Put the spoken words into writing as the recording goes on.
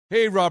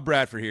Hey, Rob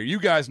Bradford here.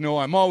 You guys know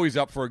I'm always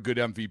up for a good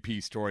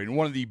MVP story, and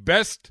one of the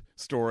best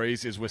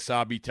stories is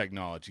Wasabi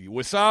Technology.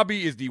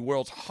 Wasabi is the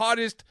world's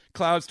hottest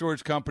cloud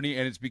storage company,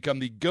 and it's become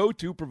the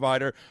go-to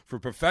provider for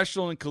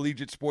professional and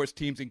collegiate sports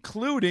teams,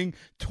 including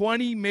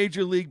 20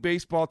 Major League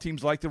Baseball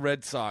teams like the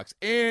Red Sox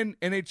and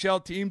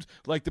NHL teams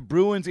like the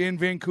Bruins and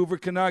Vancouver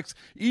Canucks.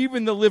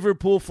 Even the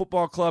Liverpool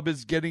Football Club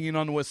is getting in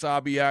on the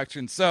Wasabi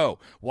action. So,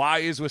 why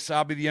is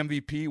Wasabi the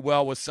MVP?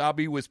 Well,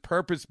 Wasabi was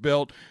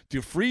purpose-built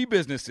to free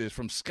businesses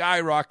from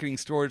skyrocketing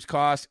storage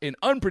costs and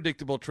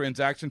unpredictable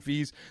transaction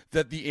fees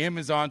that the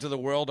Amazons of the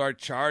world are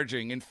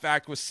charging. In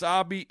fact,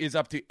 Wasabi is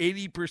up to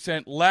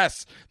 80%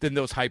 less than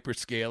those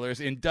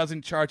hyperscalers and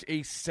doesn't charge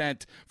a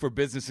cent for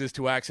businesses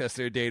to access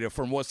their data.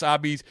 From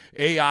Wasabi's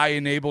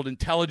AI-enabled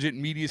intelligent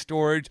media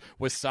storage,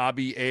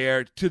 Wasabi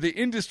Air, to the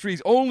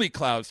industry's only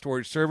cloud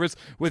storage service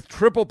with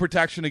triple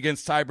protection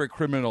against cyber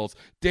criminals,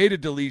 data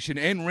deletion,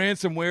 and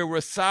ransomware,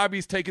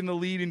 Wasabi's taken the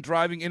lead in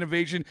driving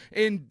innovation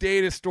in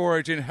data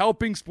storage and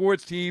helping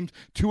sports teams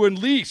to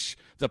unleash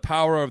the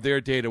power of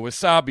their data.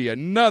 Wasabi,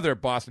 another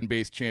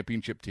Boston-based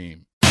championship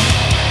team.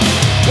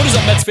 What is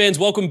up, Mets fans?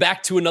 Welcome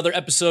back to another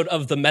episode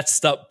of the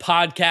Mets Up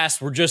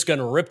Podcast. We're just going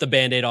to rip the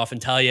Band-Aid off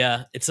and tell you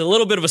it's a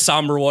little bit of a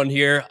somber one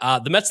here.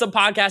 The Mets Up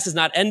Podcast is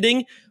not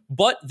ending,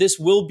 but this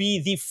will be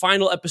the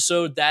final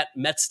episode that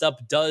Mets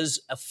Up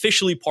does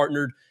officially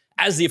partnered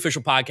as the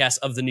official podcast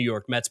of the New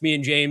York Mets. Me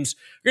and James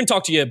are going to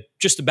talk to you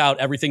just about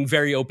everything,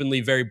 very openly,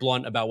 very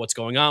blunt about what's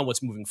going on,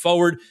 what's moving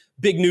forward.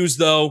 Big news,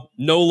 though,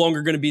 no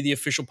longer going to be the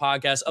official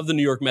podcast of the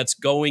New York Mets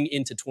going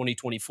into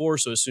 2024.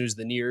 So as soon as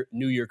the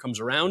new year comes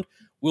around,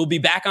 we'll be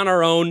back on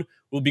our own.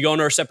 We'll be going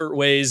our separate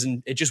ways,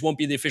 and it just won't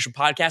be the official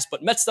podcast.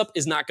 But Mets Up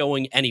is not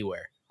going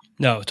anywhere.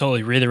 No,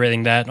 totally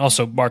reiterating that.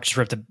 Also, Mark just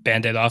ripped the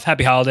Band-Aid off.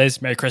 Happy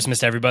holidays. Merry Christmas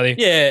to everybody.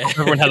 Yeah. Hope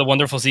everyone had a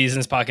wonderful season.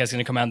 This podcast is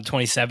going to come out on the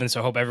 27th,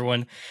 so I hope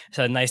everyone has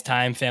had a nice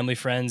time, family,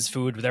 friends,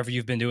 food, whatever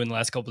you've been doing the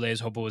last couple of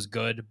days. Hope it was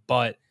good.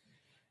 But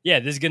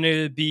yeah, it's going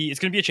to be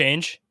a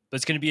change, but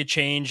it's going to be a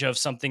change of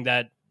something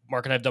that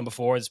Mark and I have done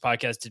before. This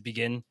podcast did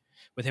begin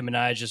with him and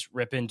I just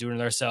ripping, doing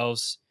it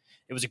ourselves.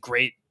 It was a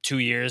great 2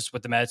 years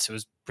with the Mets. It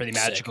was pretty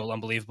magical, Sick.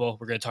 Unbelievable.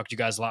 We're going to talk to you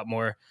guys a lot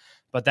more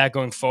about that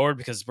going forward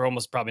because we're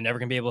almost probably never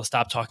going to be able to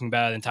stop talking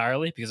about it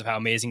entirely because of how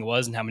amazing it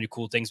was and how many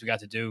cool things we got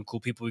to do,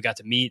 cool people we got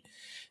to meet,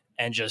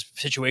 and just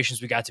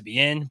situations we got to be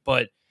in.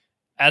 But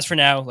as for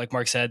now, like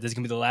Mark said, this is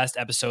going to be the last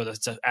episode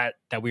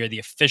that we are the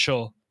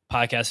official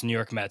podcast of New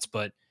York Mets,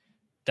 but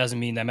doesn't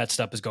mean that Mets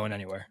stuff is going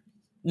anywhere.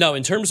 No,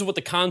 in terms of what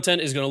the content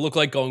is going to look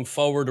like going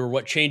forward or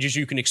what changes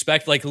you can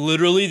expect, like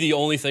literally the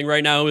only thing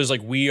right now is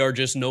like we are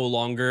just no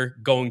longer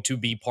going to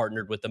be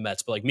partnered with the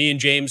Mets. But like me and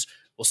James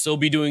will still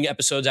be doing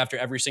episodes after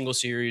every single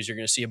series. You're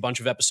going to see a bunch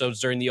of episodes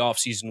during the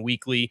offseason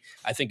weekly.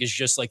 I think is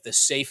just like the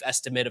safe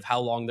estimate of how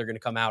long they're going to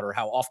come out or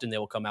how often they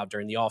will come out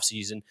during the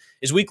offseason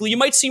is weekly. You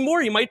might see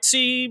more. You might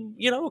see,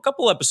 a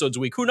couple episodes a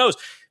week. Who knows?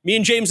 Me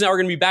and James now are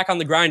going to be back on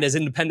the grind as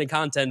independent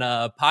content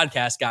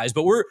podcast guys,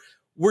 but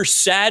we're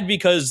sad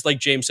because, like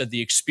James said,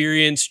 the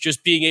experience,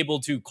 just being able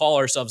to call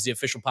ourselves the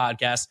official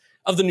podcast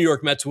of the New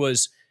York Mets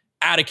was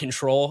out of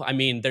control. I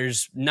mean,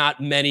 there's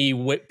not many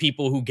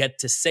people who get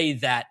to say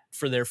that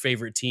for their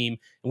favorite team.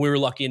 And we were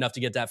lucky enough to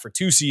get that for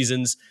 2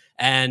 seasons.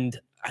 And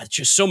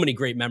just so many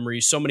great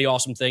memories, so many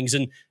awesome things.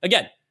 And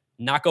again,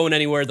 not going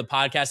anywhere. The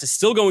podcast is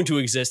still going to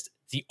exist.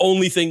 The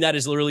only thing that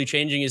is literally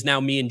changing is now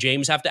me and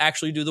James have to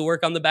actually do the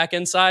work on the back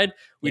end side.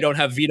 We don't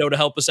have Vito to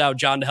help us out,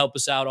 John to help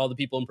us out, all the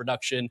people in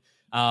production.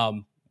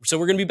 So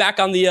we're going to be back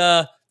on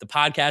the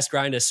podcast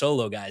grind as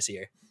solo guys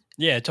here.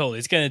 Yeah, totally.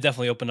 It's going to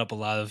definitely open up a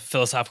lot of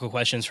philosophical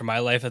questions for my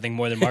life. I think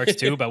more than Mark's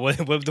too, about what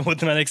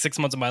the next 6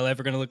 months of my life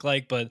are going to look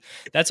like. But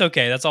that's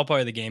okay. That's all part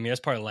of the game. That's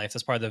part of life.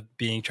 That's part of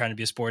trying to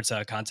be a sports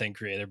content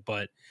creator.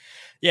 But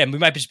yeah, we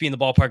might just be in the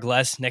ballpark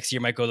less. Next year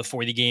might go to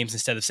 40 games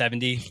instead of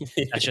 70.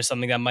 That's just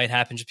something that might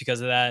happen just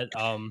because of that.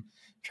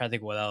 Trying to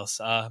think what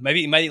else.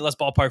 Maybe might eat less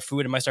ballpark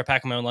food and might start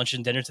packing my own lunch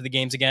and dinner to the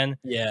games again.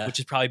 Yeah, which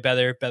is probably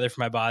better for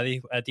my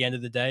body at the end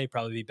of the day.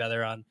 Probably be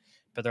better on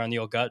the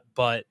old gut,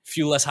 but a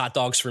few less hot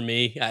dogs for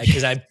me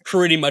because I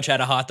pretty much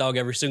had a hot dog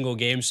every single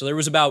game. So there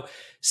was about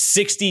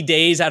 60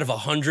 days out of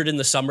 100 in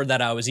the summer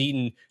that I was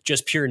eating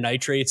just pure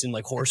nitrates and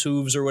like horse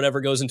hooves or whatever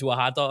goes into a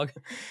hot dog.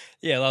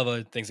 Yeah, a lot of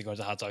other things that go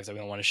into hot dogs that we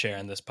don't want to share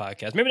on this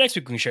podcast. Maybe next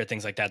week we can share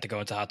things like that go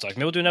into hot dogs.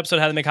 Maybe we'll do an episode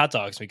on how to make hot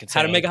dogs. We can say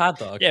how to make a hot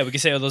dog. Yeah, we can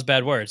say all those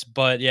bad words.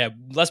 But yeah,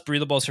 less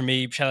breathables for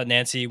me. Shout out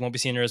Nancy. Won't be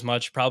seeing her as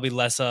much. Probably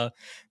less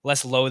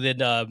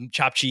loaded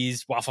chopped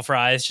cheese, waffle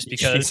fries, just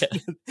because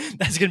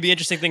that's going to be an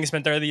interesting thing to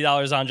spend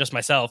 $30 on just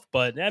myself.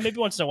 But yeah, maybe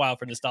once in a while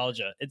for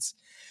nostalgia. It's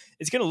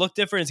going to look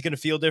different. It's going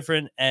to feel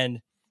different.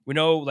 And we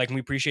know, like, we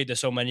appreciate that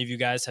so many of you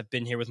guys have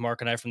been here with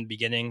Mark and I from the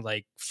beginning,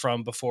 like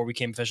from before we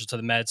came official to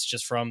the Mets,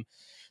 just from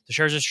the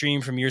Scherzer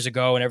stream from years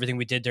ago and everything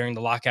we did during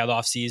the lockout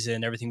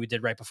offseason, everything we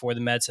did right before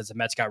the Mets as the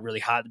Mets got really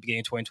hot at the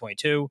beginning of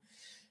 2022.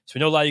 So we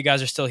know a lot of you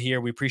guys are still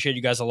here. We appreciate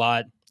you guys a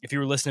lot. If you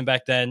were listening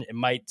back then, it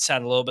might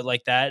sound a little bit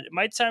like that. It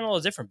might sound a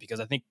little different because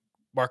I think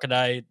Mark and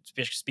I,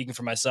 speaking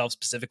for myself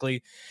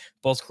specifically,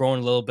 both grown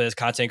a little bit as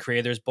content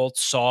creators, both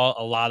saw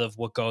a lot of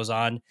what goes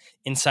on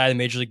inside the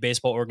Major League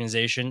Baseball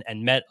organization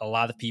and met a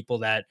lot of people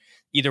that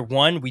either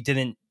one, we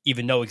didn't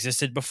even know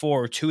existed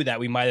before, or two, that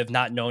we might have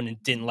not known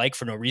and didn't like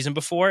for no reason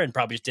before and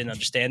probably just didn't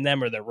understand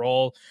them or their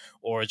role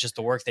or just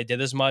the work they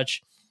did as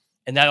much.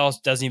 And that also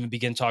doesn't even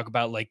begin to talk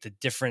about like the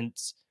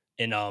difference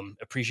in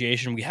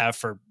appreciation we have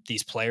for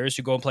these players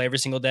who go and play every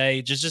single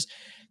day. Just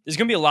there's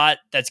going to be a lot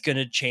that's going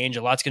to change.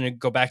 A lot's going to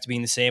go back to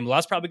being the same. A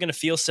lot's probably going to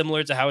feel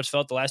similar to how it's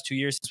felt the last 2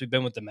 years since we've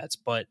been with the Mets.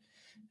 But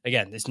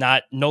again, it's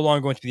no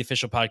longer going to be the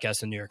official podcast of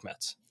the New York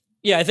Mets.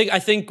 Yeah, I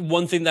think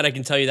one thing that I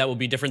can tell you that will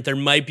be different. There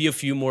might be a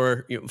few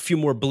more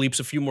bleeps,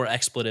 a few more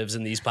expletives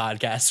in these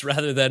podcasts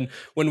rather than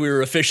when we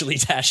were officially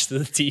attached to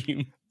the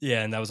team.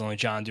 Yeah, and that was only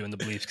John doing the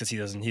bleeps because he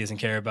doesn't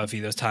care about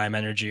Vito's time,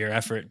 energy, or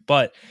effort.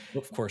 But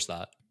of course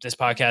not. This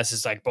podcast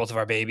is like both of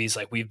our babies.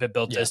 Like we've been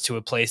built this to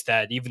a place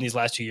that even these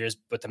last 2 years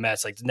with the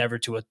Mets, like never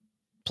to a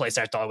place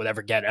I thought I would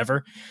ever get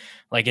ever.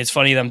 Like it's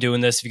funny that I'm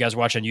doing this. If you guys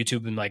watch on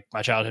YouTube in like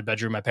my childhood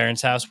bedroom, my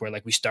parents' house, where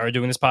like we started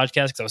doing this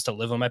podcast because I was still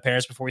living with my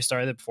parents before we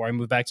started, before I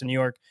moved back to New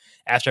York,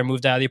 after I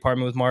moved out of the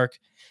apartment with Mark.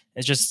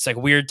 It's like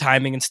weird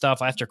timing and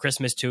stuff. After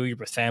Christmas too, you're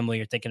with family,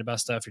 you're thinking about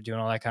stuff, you're doing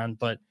all that kind.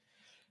 But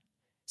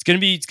it's gonna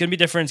be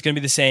different. It's gonna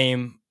be the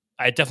same.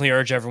 I definitely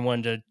urge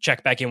everyone to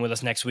check back in with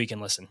us next week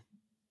and listen.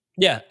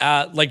 Yeah,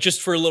 like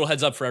just for a little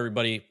heads up for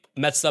everybody,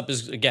 Mets Up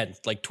is, again,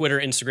 like Twitter,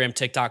 Instagram,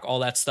 TikTok, all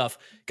that stuff,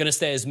 going to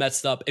stay as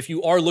Mets Up. If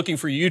you are looking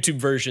for YouTube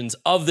versions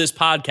of this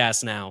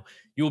podcast now,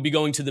 you will be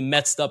going to the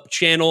Mets Up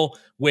channel,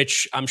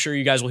 which I'm sure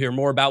you guys will hear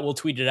more about. We'll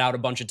tweet it out a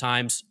bunch of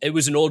times. It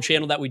was an old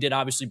channel that we did,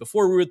 obviously,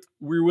 before we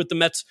were with the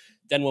Mets.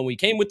 Then when we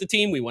came with the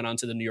team, we went on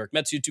to the New York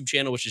Mets YouTube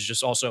channel, which is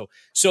just also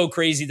so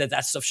crazy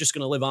that stuff's just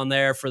going to live on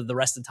there for the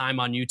rest of the time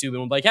on YouTube. And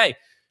we'll be like, hey,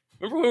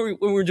 remember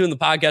when we were doing the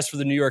podcast for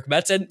the New York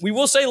Mets? And we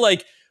will say,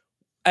 like,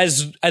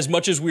 as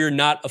much as we're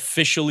not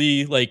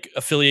officially like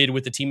affiliated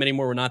with the team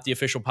anymore, we're not the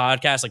official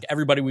podcast. Like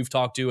everybody we've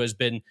talked to has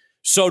been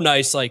so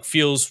nice, like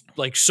feels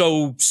like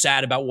so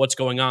sad about what's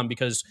going on,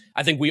 because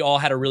I think we all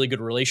had a really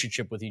good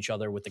relationship with each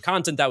other with the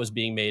content that was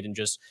being made and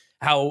just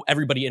how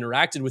everybody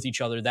interacted with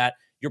each other, that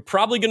you're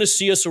probably going to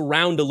see us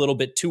around a little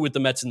bit too with the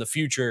Mets in the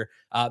future,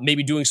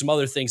 maybe doing some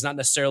other things, not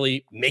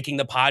necessarily making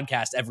the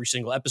podcast every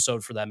single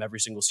episode for them, every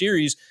single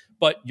series,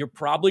 but you're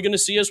probably going to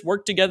see us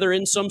work together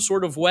in some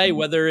sort of way,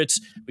 whether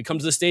it's we come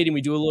to the stadium,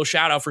 we do a little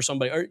shout out for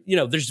somebody, or, you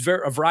know, there's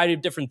a variety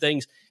of different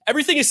things.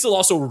 Everything is still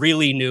also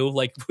really new.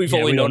 Like we've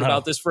only known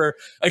about this for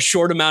a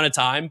short amount of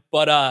time,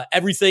 but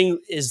everything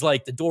is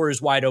like the door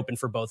is wide open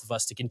for both of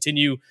us to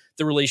continue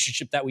the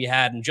relationship that we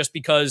had. And just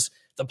because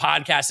the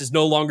podcast is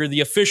no longer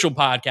the official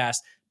podcast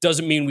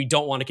doesn't mean we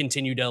don't want to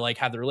continue to like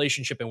have the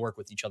relationship and work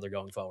with each other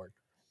going forward.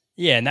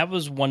 Yeah, and that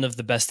was one of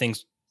the best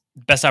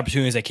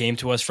opportunities that came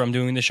to us from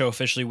doing the show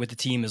officially with the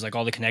team, is like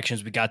all the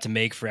connections we got to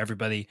make for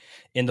everybody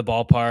in the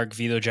ballpark.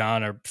 Vito,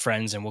 John are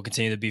friends and we'll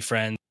continue to be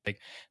friends. Like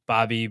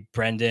Bobby,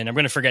 Brendan. I'm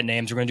going to forget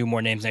names. We're going to do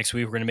more names next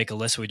week. We're going to make a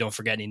list so we don't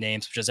forget any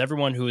names. Just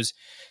everyone who's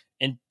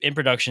in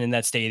production in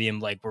that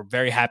stadium, like we're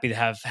very happy to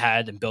have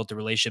had and built the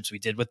relationships we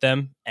did with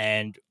them,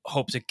 and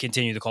hope to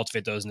continue to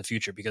cultivate those in the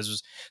future,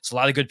 because it's a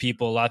lot of good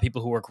people, a lot of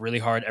people who work really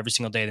hard every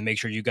single day to make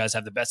sure you guys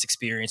have the best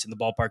experience in the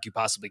ballpark you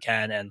possibly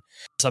can, and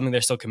something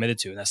they're still committed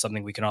to, and that's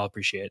something we can all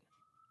appreciate.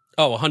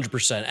 Oh,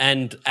 100%.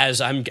 And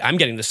as I'm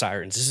getting the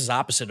sirens, this is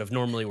opposite of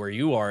normally where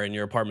you are in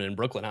your apartment in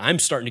Brooklyn. I'm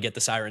starting to get the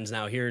sirens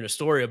now here in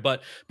Astoria.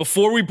 But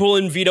before we pull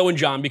in Vito and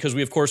John, because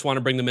we, of course, want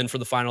to bring them in for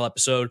the final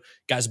episode,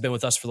 guys have been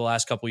with us for the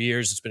last couple of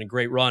years. It's been a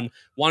great run.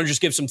 Want to just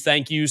give some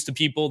thank yous to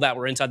people that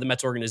were inside the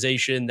Mets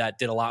organization that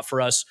did a lot for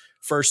us.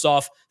 First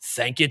off,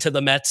 thank you to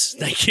the Mets.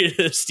 Thank you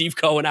to Steve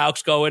Cohen,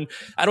 Alex Cohen.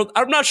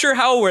 I'm not sure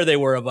how aware they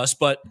were of us,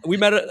 but we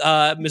met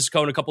Mrs.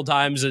 Cohen a couple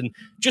times, and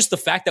just the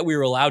fact that we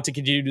were allowed to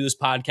continue to do this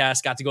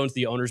podcast, got to go into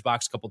the owner's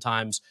box a couple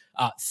times.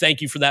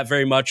 Thank you for that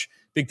very much.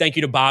 Big thank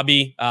you to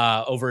Bobby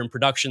over in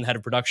production, head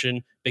of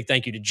production. Big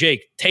thank you to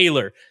Jake,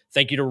 Taylor.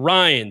 Thank you to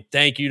Ryan.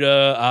 Thank you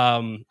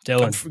to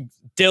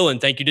Dylan.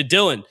 Thank you to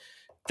Dylan.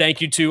 Thank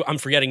you to, I'm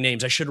forgetting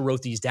names. I should have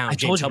wrote these down. I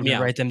James, told you to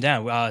write them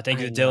down. Thank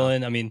you to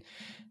Dylan. I mean,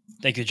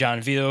 thank you to John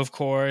and Vito, of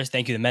course.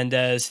 Thank you to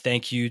Mendez.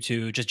 Thank you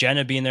to just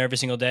Jenna being there every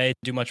single day.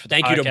 Do much for the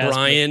podcast. Thank you to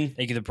Brian.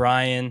 Thank you to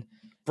Brian.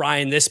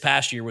 Brian this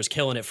past year was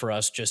killing it for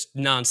us, just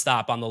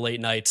nonstop on the late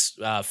nights,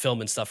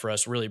 filming stuff for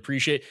us. Really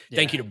appreciate it. Yeah.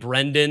 Thank you to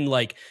Brendan.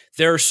 Like,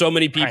 there are so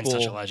many people.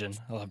 Brian's such a legend.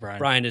 I love Brian.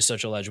 Brian is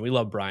such a legend. We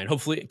love Brian.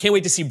 Hopefully, can't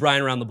wait to see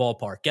Brian around the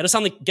ballpark. Get us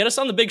on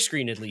the big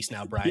screen at least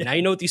now, Brian. Yeah. Now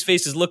you know what these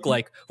faces look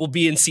like. We'll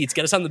be in seats.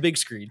 Get us on the big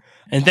screen.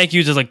 And thank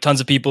you to like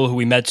tons of people who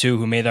we met too,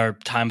 who made our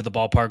time at the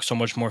ballpark so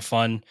much more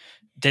fun.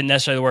 Didn't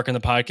necessarily work on the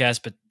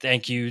podcast, but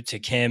thank you to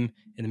Kim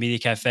in the Media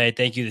Cafe.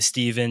 Thank you to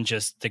Steven,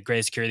 just the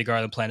greatest security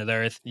guard on planet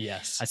Earth.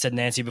 Yes. I said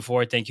Nancy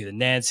before. Thank you to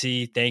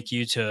Nancy. Thank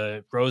you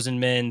to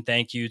Rosenman.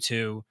 Thank you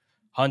to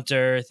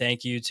Hunter.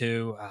 Thank you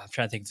to, I'm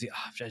trying to think.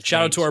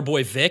 Shout out to our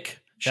boy Vic.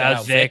 Shout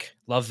out Vic.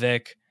 Love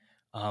Vic.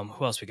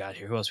 Who else we got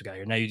here?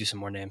 Now you do some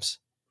more names.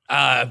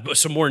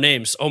 Some more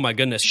names. Oh my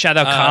goodness. Shout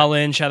out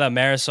Colin. Shout out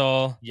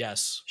Marisol.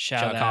 Yes.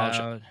 Shout out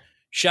Colin.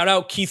 Shout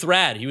out Keith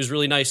Rad. He was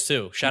really nice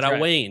too. Shout out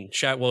Rad. Wayne.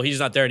 Well, he's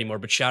not there anymore,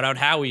 but shout out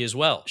Howie as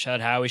well. Shout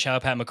out Howie. Shout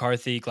out Pat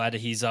McCarthy. Glad that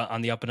he's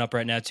on the up and up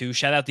right now too.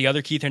 Shout out the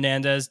other Keith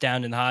Hernandez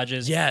down in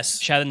Hodges.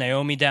 Yes. Shout out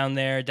Naomi down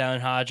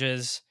in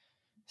Hodges.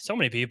 So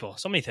many people.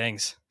 So many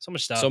things. So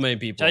much stuff. So many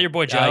people. Shout out your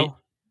boy Joe.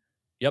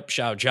 Yep.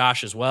 Shout out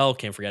Josh as well.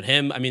 Can't forget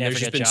him. I mean, there's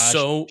just been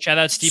Josh. Shout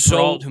out Steve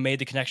Peralt, who made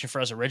the connection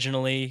for us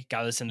originally.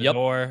 Got us in the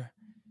door.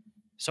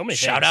 So many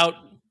shout things. out.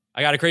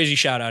 I got a crazy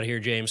shout out here,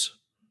 James.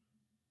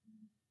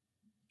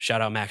 Shout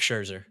out Max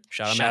Scherzer.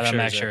 Shout out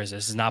Max Scherzer.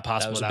 This is not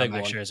possible without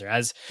Max Scherzer.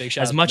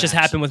 As much as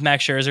happened with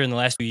Max Scherzer in the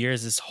last 2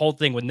 years, this whole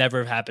thing would never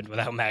have happened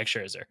without Max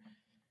Scherzer.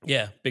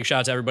 Yeah, big shout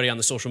out to everybody on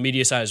the social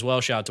media side as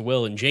well. Shout out to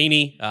Will and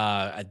Janie.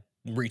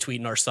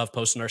 Retweeting our stuff,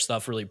 posting our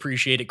stuff. Really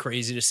appreciate it.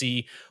 Crazy to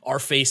see our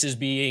faces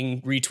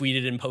being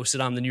retweeted and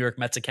posted on the New York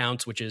Mets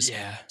accounts, which is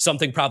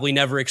something probably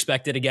never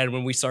expected again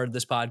when we started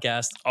this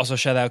podcast. Also,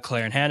 shout out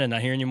Claire and Hannah,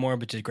 not here anymore,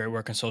 but did great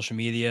work on social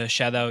media.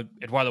 Shout out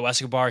Eduardo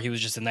Escobar. He was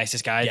just the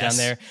nicest guy down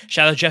there.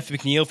 Shout out Jeff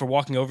McNeil for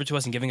walking over to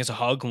us and giving us a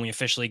hug when we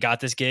officially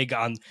got this gig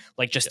on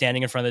just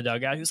standing in front of the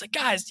dugout. He was like,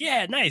 guys,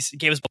 nice. He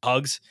gave us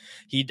hugs.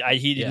 He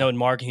didn't know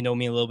Mark. He knew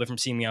me a little bit from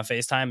seeing me on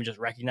FaceTime and just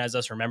recognized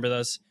us, remembered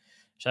us.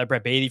 Shout out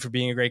Brett Beatty for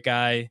being a great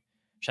guy.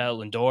 Shout out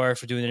Lindor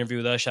for doing an interview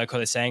with us. Shout out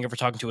Cody Sanger for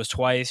talking to us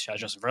twice. Shout out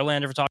Justin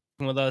Verlander for talking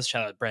with us.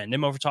 Shout out Brandon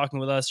Nimmo for talking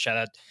with us. Shout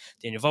out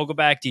Daniel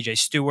Vogelback, DJ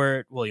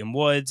Stewart, William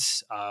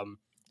Woods.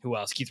 Who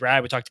else? Keith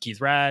Rad. We talked to Keith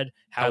Rad.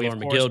 Howie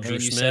McGill, Drew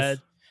Smith.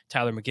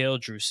 Tyler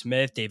McGill, Drew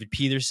Smith, David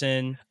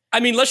Peterson.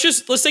 I mean, let's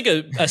take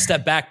a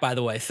step back, by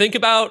the way. Think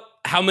about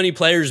how many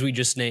players we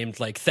just named,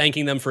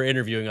 thanking them for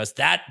interviewing us.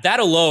 That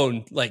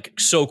alone,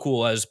 so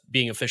cool as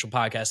being official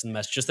podcast in the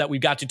Mets. Just that we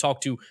got to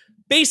talk to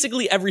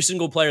basically every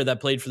single player that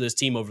played for this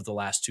team over the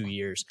last 2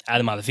 years.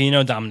 Adam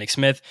Ottavino, Dominic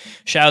Smith.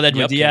 Shout out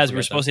Edwin Diaz. We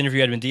were supposed to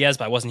interview Edwin Diaz,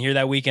 but I wasn't here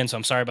that weekend, so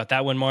I'm sorry about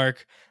that one,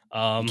 Mark.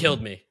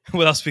 Killed me.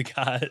 What else we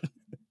got?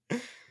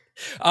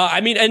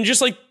 And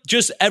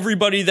just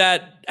everybody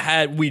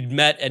that we'd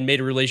met and made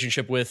a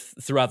relationship with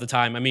throughout the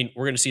time. I mean,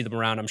 we're going to see them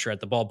around, I'm sure, at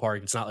the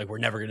ballpark. It's not like we're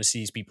never going to see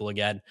these people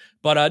again.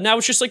 But now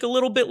it's just a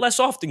little bit less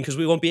often because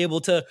we won't be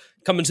able to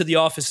come into the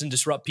office and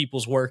disrupt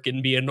people's work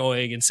and be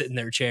annoying and sit in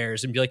their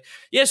chairs and be like,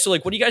 so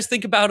what do you guys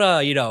think about,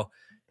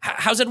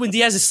 how's Edwin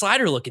Diaz's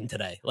slider looking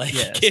today?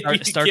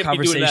 Start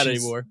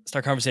conversations.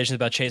 Start conversations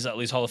about Chase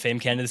Utley's Hall of Fame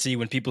candidacy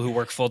when people who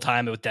work full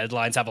time with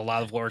deadlines have a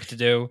lot of work to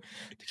do.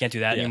 They can't do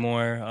that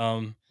anymore.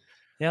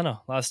 A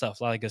lot of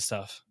stuff, a lot of good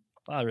stuff.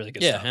 A lot of really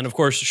good stuff. Yeah, and of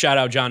course, shout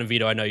out John and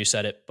Vito. I know you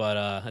said it, but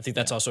I think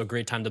that's also a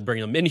great time to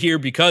bring them in here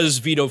because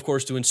Vito, of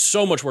course, doing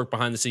so much work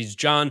behind the scenes.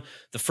 John,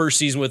 the first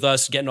season with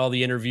us, getting all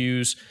the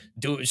interviews,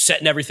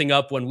 setting everything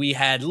up when we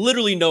had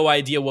literally no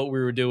idea what we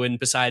were doing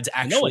besides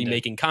actually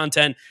making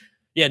content.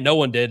 Yeah, no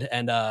one did.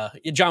 And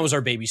John was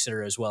our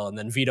babysitter as well. And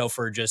then Vito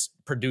for just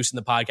producing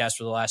the podcast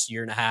for the last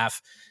year and a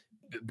half,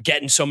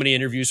 getting so many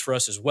interviews for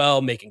us as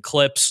well, making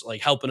clips,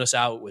 helping us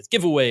out with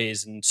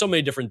giveaways and so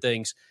many different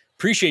things.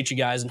 Appreciate you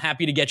guys and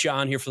happy to get you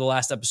on here for the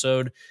last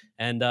episode.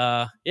 And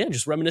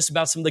just reminisce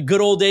about some of the good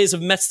old days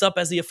of Mets Up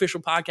as the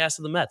official podcast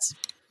of the Mets.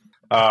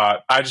 I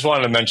just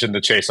wanted to mention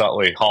the Chase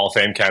Utley Hall of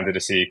Fame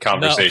candidacy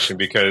conversation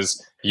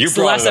because you brought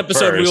the last it up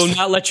episode. First. We will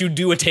not let you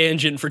do a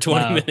tangent for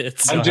 20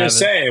 minutes. I'm just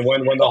saying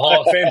when the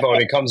Hall of Fame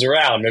voting comes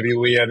around, maybe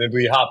we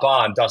hop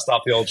on, dust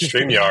off the old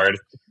StreamYard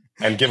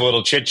and give a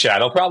little chit chat.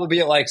 It'll probably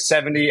be at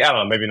 70. I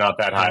don't know, maybe not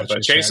that high,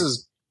 but Chase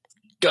is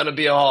gonna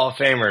be a Hall of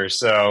Famer,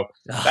 so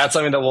that's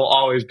something that we'll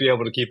always be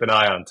able to keep an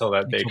eye on until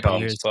that day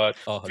comes. But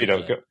go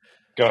ahead.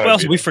 Well,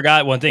 we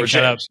forgot one thing.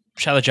 Shout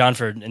out John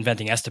for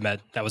inventing Estimed.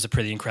 That was a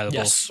pretty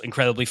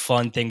incredibly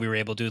fun thing we were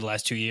able to do the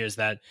last 2 years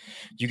that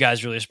you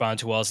guys really responded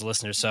to well as the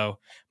listeners. So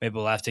maybe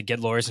we'll have to get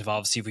lawyers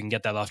involved, see if we can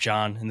get that off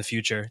John in the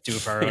future, do it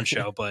for our own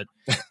show. But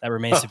that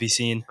remains to be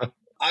seen.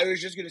 I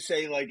was just going to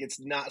say, it's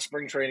not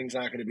spring training's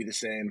not going to be the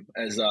same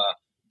as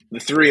the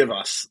three of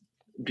us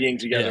being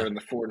together in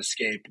the Ford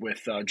Escape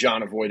with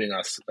John avoiding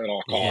us at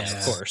all costs. Yeah,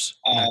 of course.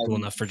 Not cool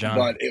enough for John.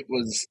 But it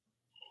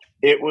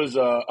was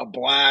a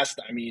blast.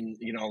 I mean,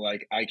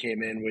 I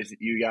came in with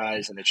you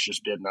guys, and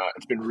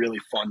it's been really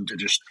fun to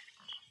just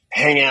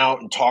hang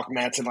out and talk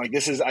Mets. And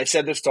I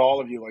said this to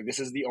all of you, this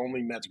is the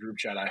only Mets group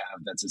chat I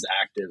have that's as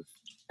active.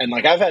 And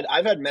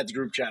I've had Mets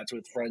group chats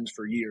with friends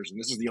for years, and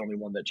this is the only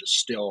one that just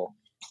still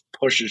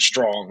pushes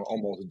strong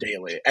almost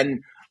daily.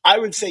 And I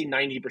would say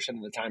 90%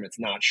 of the time it's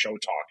not show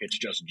talk. It's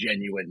just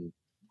genuine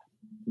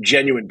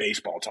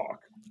baseball talk.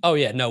 Oh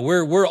yeah, no,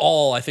 we're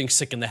all, I think,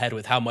 sick in the head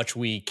with how much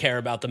we care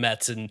about the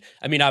Mets. And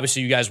I mean,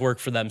 obviously you guys work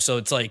for them, so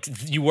it's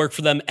you work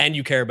for them and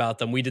you care about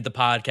them. We did the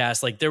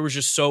podcast. There was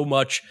just so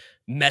much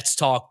Mets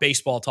talk,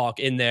 baseball talk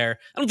in there.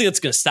 I don't think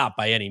that's going to stop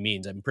by any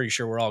means. I'm pretty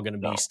sure we're all going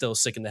to be still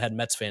sick in the head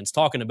Mets fans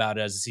talking about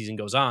it as the season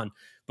goes on.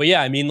 But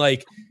yeah, I mean,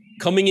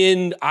 coming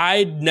in,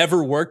 I'd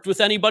never worked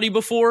with anybody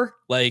before.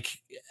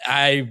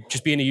 I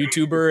just being a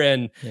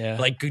YouTuber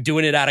and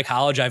doing it out of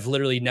college, I've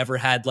literally never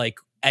had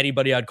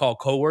anybody I'd call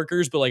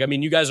coworkers, but I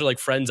mean, you guys are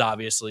friends,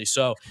 obviously.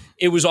 So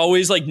it was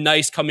always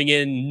nice coming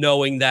in,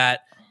 knowing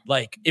that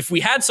like if we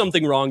had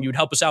something wrong, you'd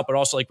help us out, but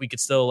also like we could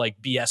still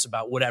like BS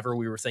about whatever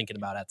we were thinking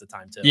about at the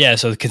time too. Yeah,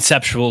 so the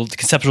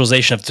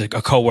conceptualization of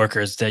a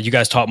coworkers that you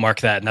guys taught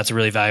Mark that, and that's a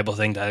really valuable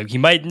thing that he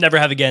might never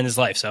have again in his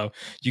life. So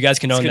you guys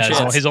can own that.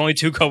 It's his only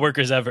 2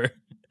 coworkers ever.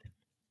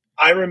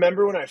 I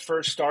remember when I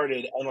first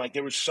started, and like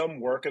there was some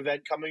work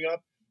event coming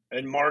up,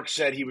 and Mark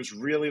said he was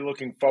really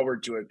looking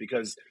forward to it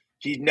because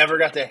he never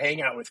got to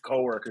hang out with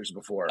coworkers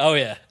before. Oh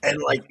yeah. And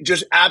like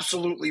just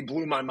absolutely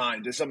blew my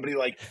mind to somebody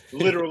like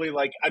literally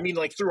like, I mean,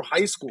 like through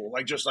high school,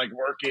 like just like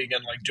working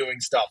and like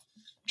doing stuff.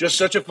 Just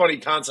such a funny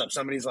concept.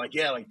 Somebody's like,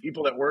 yeah, like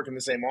people that work in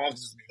the same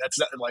office as me.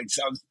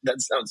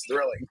 That sounds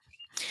thrilling.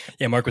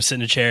 Yeah, Mark was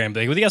sitting in a chair and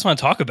be like, what do you guys want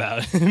to talk about?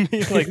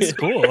 Like, it's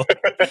cool.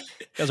 You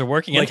guys are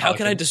working. Like, how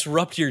can I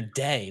disrupt your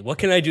day? What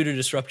can I do to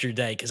disrupt your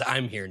day? Because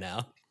I'm here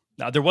now.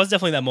 Now, there was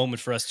definitely that moment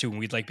for us too when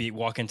we'd like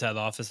walk into the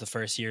office the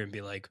first year and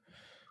be like,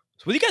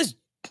 so what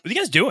are you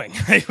guys doing?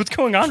 What's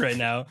going on right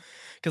now?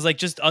 Because like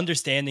just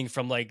understanding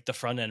from like the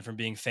front end, from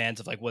being fans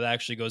of like what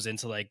actually goes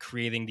into like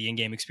creating the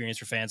in-game experience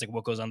for fans, like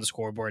what goes on the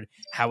scoreboard,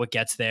 how it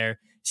gets there,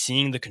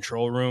 seeing the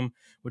control room,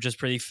 which is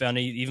pretty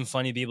funny, even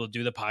funny to be able to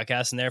do the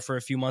podcast in there for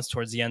a few months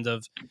towards the end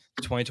of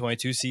the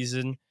 2022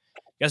 season. You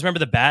guys remember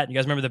the bat? You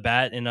guys remember the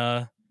bat in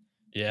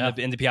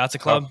the Piazza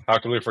Club? How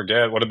could we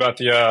forget? What about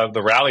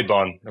the rally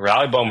bun? The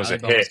rally bun was a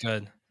hit. Was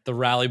good. The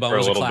rally bun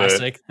was a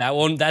classic.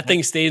 Bit. That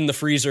thing stayed in the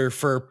freezer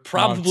for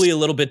probably a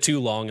little bit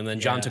too long, and then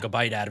John took a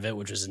bite out of it,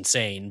 which was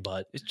insane.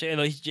 But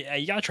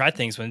you gotta try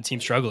things when the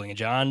team's struggling, and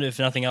John, if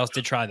nothing else,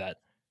 did try that.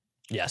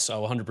 Yes,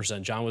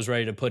 100%. John was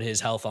ready to put his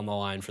health on the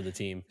line for the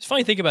team. It's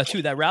funny to think about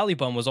too. That rally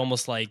bun was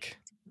almost like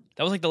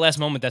that was like the last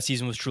moment that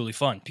season was truly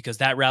fun because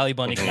that rally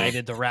bun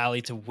ignited the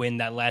rally to win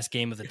that last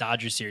game of the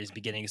Dodgers series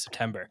beginning of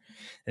September,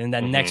 and then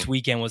that next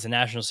weekend was the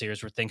National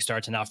Series where things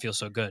start to not feel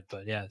so good.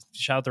 But yeah,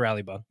 shout out the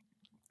rally bun.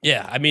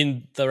 Yeah, I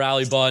mean, the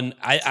rally bun,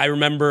 I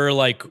remember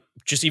like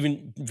just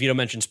even Vito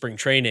mentioned spring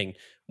training.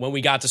 When we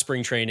got to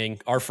spring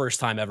training, our first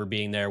time ever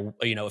being there,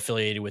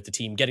 affiliated with the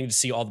team, getting to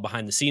see all the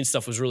behind the scenes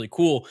stuff was really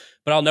cool.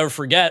 But I'll never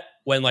forget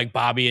when like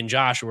Bobby and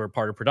Josh, who were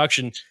part of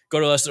production, go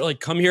to us, they're like,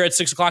 come here at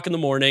 6:00 in the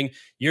morning.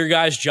 Your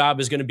guys' job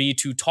is going to be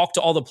to talk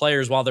to all the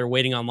players while they're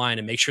waiting online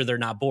and make sure they're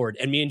not bored.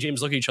 And me and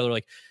James look at each other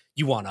like,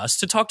 you want us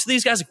to talk to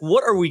these guys? Like,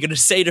 what are we going to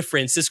say to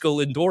Francisco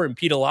Lindor and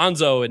Pete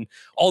Alonso and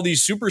all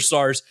these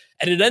superstars?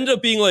 And it ended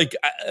up being like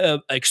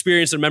an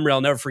experience and memory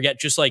I'll never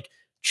forget. Just like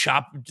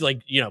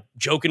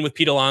joking with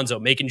Pete Alonso,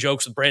 making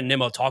jokes with Brandon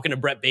Nimmo, talking to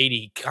Brett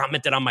Beatty,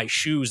 commented on my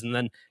shoes, and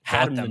then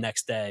had him the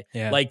next day.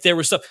 Yeah. Like there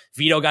was stuff.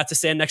 Vito got to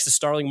stand next to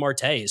Starling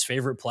Marte, his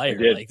favorite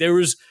player. Like there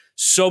was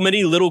so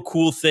many little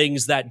cool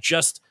things that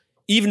just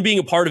even being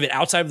a part of it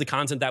outside of the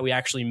content that we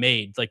actually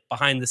made, like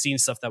behind the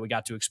scenes stuff that we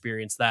got to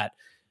experience that.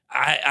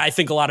 I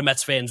think a lot of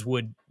Mets fans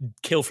would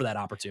kill for that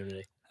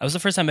opportunity. That was the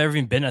first time I've ever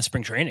even been at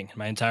spring training in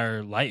my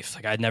entire life.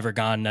 Like I'd never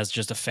gone as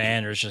just a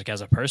fan or just as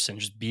a person,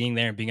 just being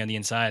there and being on the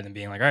inside and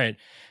being like, all right,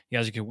 you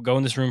guys can go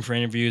in this room for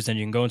interviews, then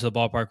you can go into the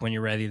ballpark when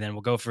you're ready. Then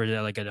we'll go for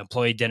like an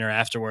employee dinner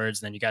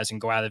afterwards. And then you guys can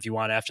go out if you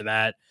want after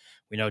that.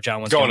 We know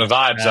John wants going to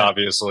Vibes,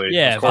 obviously.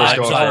 Yeah, of course,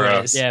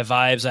 Vibes.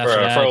 Vibes after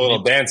that. For a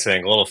little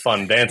dancing, a little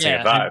fun dancing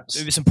at Vibes.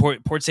 Maybe some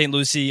Port St.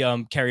 Lucie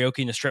karaoke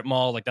in a strip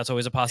mall. Like that's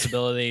always a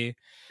possibility.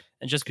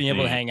 And just being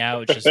able to hang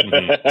out, just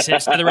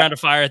sit around a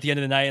fire at the end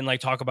of the night and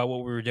like talk about what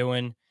we were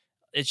doing.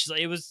 It's just,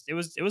 it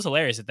was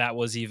hilarious that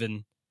was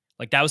even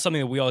like that was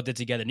something that we all did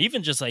together. And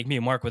even just like me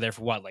and Mark were there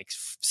for what, like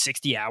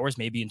 60 hours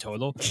maybe in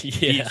total.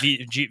 Yeah.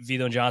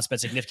 Vito and John spent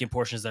significant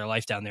portions of their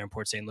life down there in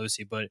Port St.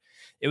 Lucie, but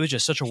it was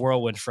just such a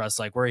whirlwind for us.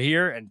 Like we're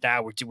here and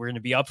now we're going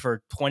to be up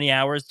for 20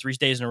 hours, 3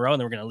 days in a row, and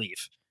then we're going to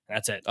leave.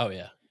 That's it. Oh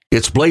yeah.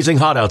 It's blazing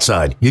hot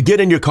outside. You get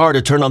in your car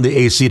to turn on the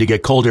AC to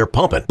get cold air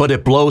pumping, but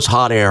it blows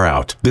hot air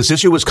out. This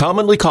issue is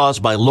commonly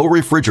caused by low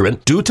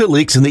refrigerant due to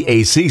leaks in the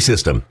AC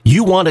system.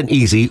 You want an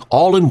easy,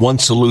 all-in-one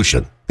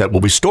solution that will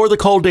restore the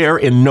cold air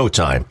in no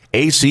time.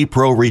 AC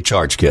Pro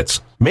Recharge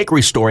Kits make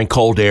restoring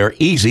cold air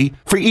easy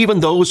for even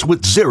those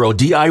with zero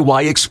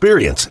DIY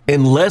experience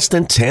in less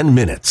than 10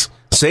 minutes.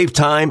 Save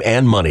time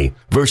and money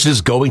versus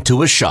going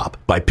to a shop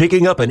by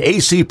picking up an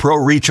AC Pro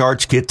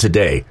Recharge Kit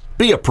today.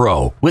 Be a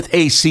pro with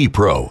AC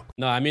Pro.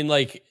 No, I mean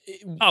like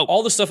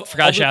all the stuff.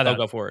 Forgot shout out.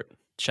 Go for it.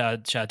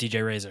 Shout out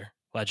DJ Razor,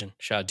 legend.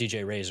 Shout out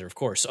DJ Razor, of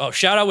course. Oh,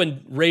 shout out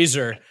when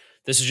Razor.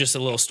 This is just a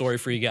little story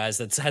for you guys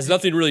that has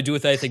nothing to really do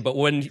with anything. But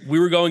when we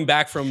were going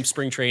back from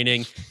spring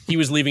training, he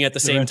was leaving at the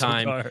same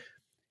time. Car.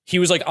 He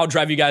was like, I'll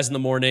drive you guys in the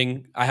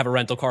morning. I have a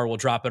rental car. We'll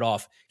drop it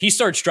off. He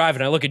starts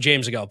driving. I look at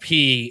James and go,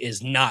 he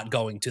is not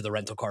going to the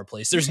rental car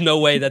place. There's no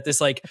way that this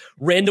like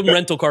random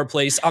rental car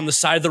place on the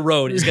side of the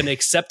road is going to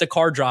accept a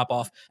car drop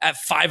off at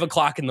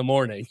 5:00 in the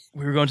morning.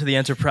 We were going to the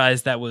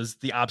Enterprise that was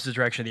the opposite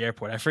direction of the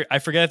airport. I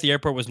forget if the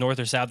airport was north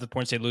or south of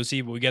Port St.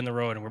 Lucie, but we get in the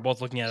road and we're both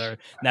looking at our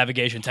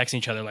navigation, texting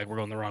each other like we're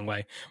going the wrong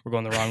way. We're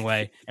going the wrong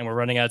way. And we're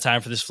running out of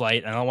time for this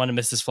flight. And I don't want to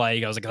miss this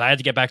flight. I was like, I had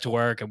to get back to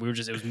work. And we were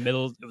just, it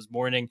was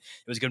morning.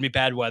 It was going to be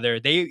bad weather.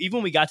 Even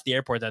when we got to the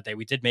airport that day,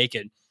 we did make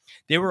it.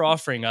 They were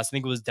offering us, I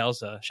think it was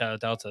Delta, shout out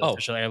Delta,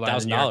 official airline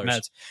of the New York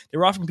Mets. They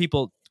were offering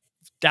people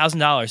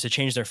 $1,000 to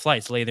change their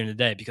flights later in the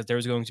day because there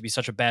was going to be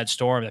such a bad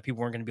storm that people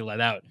weren't going to be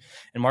let out.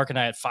 And Mark and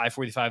I at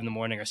 5:45 in the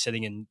morning are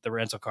sitting in the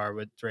rental car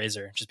with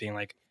Razor, just being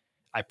like,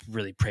 I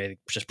really pray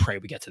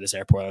we get to this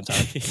airport on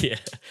time. Yeah.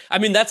 I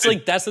mean, that's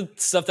the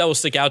stuff that will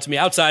stick out to me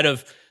outside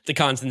of the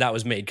content that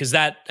was made. Cause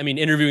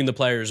interviewing the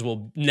players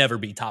will never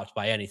be topped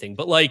by anything,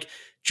 but like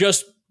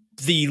just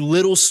the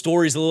little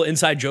stories, the little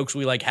inside jokes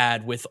we like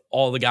had with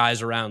all the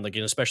guys around, like,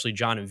 and especially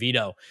John and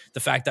Vito, the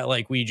fact that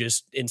like we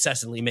just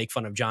incessantly make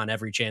fun of John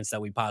every chance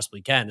that we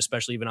possibly can,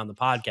 especially even on the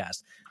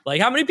podcast.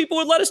 Like, how many people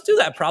would let us do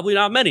that? Probably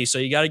not many. So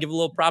you got to give a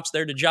little props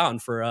there to John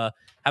for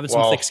having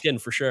some thick skin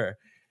for sure.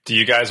 Do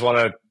you guys want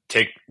to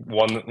take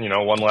one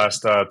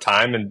last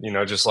time and,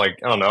 just like,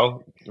 I don't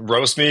know,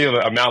 roast me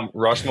a Mount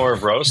Rushmore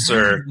of roasts,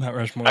 or Mount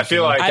Rushmore. I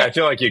feel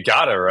like you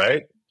got it,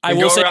 right? I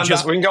will say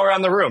we can go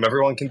around the room.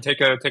 Everyone can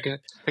take a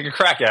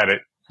crack at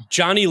it.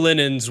 Johnny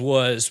Linens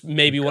was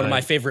maybe one of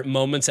my favorite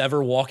moments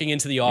ever, walking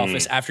into the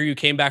office after you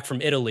came back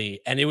from Italy.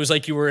 And it was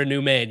like you were a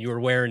new man. You were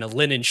wearing a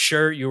linen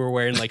shirt. You were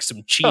wearing like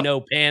some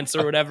chino pants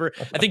or whatever.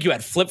 I think you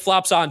had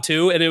flip-flops on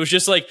too. And it was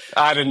just like...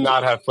 I did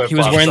not have flip-flops. He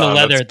was wearing the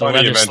leather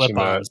The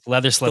slip-ons.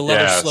 leather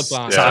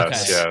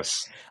slip-ons.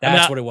 Yes.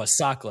 That's what it was.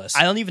 Sockless.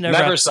 I don't even know.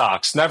 Never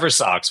socks.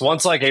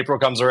 Once like April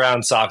comes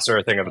around, socks are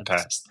a thing of the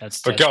past.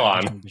 But go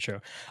on.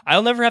 True.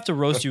 I'll never have to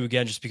roast you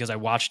again just because I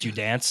watched you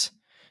dance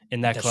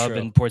in that club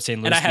in Port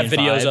St. Lucie. And I have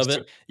videos of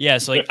it. Yeah,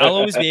 so like I'll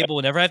always be able,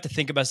 whenever I have to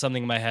think about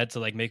something in my head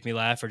to like make me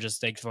laugh or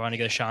just like want to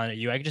get a shot at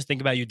you, I can just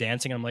think about you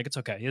dancing and I'm like, it's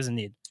okay. He doesn't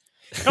need.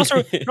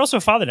 You're also a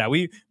father now.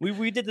 We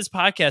did this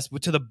podcast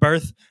to the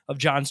birth of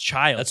John's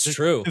child. That's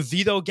true. To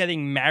Vito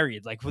getting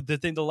married, like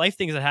the life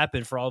things that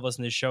happened for all of us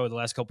in this show the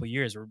last couple of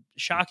years were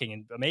shocking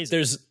and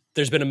amazing.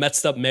 There's been a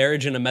messed up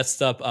marriage and a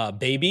messed up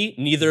baby.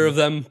 Neither of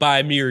them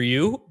by me or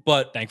you,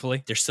 but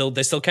thankfully they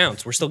still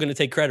counts. We're still going to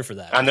take credit for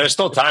that. And there's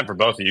still time for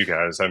both of you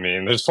guys. I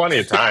mean, there's plenty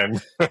of time.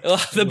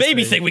 The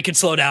baby thing we could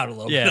slow down a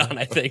little bit on,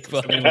 I think.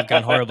 But we've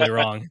gone horribly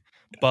wrong.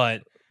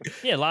 But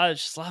yeah, a lot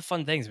of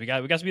fun things. We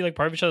got to be like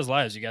part of each other's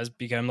lives. You guys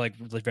become like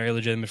very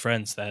legitimate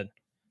friends that,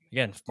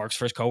 again, Mark's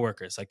first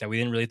coworkers, like that we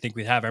didn't really think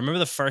we'd have. I remember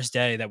the first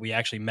day that we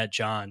actually met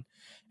John.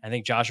 I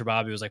think Josh or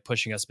Bobby was like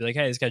pushing us to be like,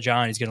 hey, this guy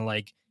John, he's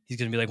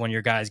gonna be like one of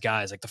your guys.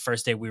 Like the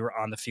first day we were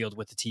on the field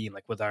with the team,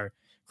 like with our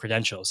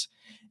credentials,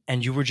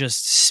 and you were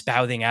just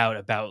spouting out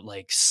about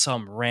like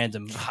some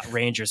random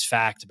Rangers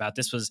fact about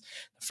this was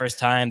the first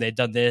time they'd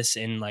done this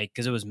in like,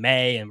 because it was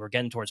May and we're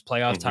getting towards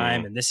playoff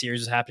time and this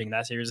series is happening,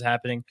 that series is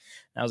happening.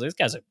 And I was like, this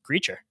guy's a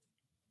creature.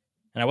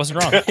 And I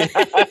wasn't wrong.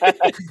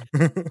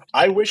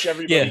 I wish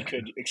everybody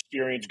could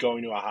experience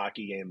going to a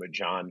hockey game with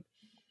John,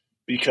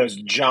 because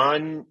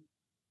John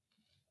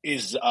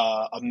is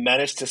a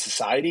menace to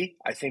society,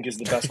 I think is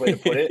the best way to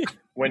put it.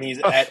 When he's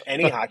at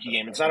any hockey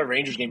game, it's not a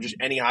Rangers game, just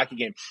any hockey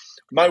game.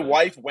 My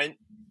wife went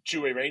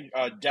to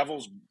a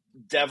Devils.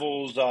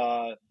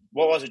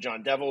 What was it,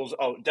 John? Devils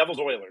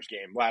Oilers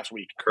game last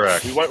week.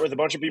 Correct. We went with a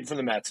bunch of people from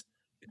the Mets.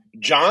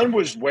 John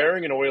was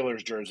wearing an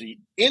Oilers jersey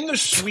in the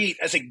suite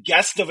as a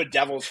guest of a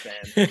Devils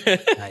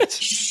fan,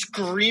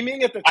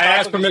 screaming at the top. I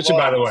asked permission,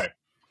 by the way.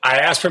 I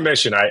asked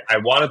permission. I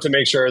wanted to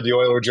make sure the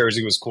Oilers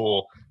jersey was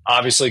cool.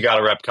 Obviously got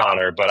to rep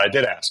Connor, but I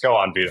did ask. Go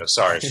on, Vito.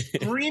 Sorry.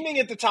 Screaming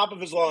at the top of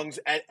his lungs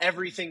at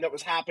everything that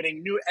was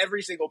happening, knew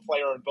every single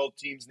player on both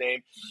teams'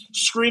 name,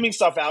 screaming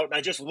stuff out. And I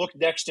just looked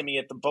next to me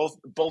at the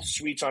both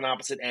suites on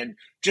opposite end,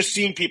 just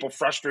seeing people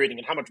frustrating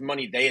and how much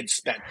money they had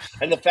spent.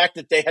 And the fact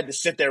that they had to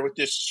sit there with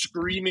this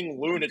screaming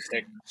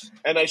lunatic.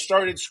 And I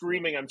started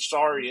screaming, I'm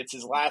sorry, it's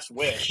his last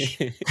wish.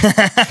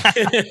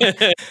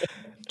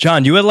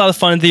 John, you had a lot of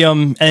fun at the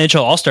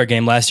NHL All-Star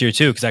game last year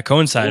too, because that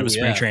coincided with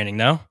spring training,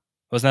 no?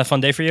 Wasn't that a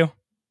fun day for you?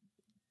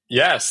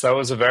 Yes, that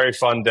was a very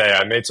fun day.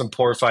 I made some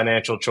poor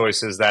financial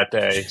choices that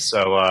day.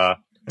 So,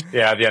 the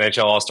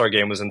NHL All-Star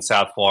game was in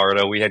South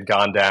Florida. We had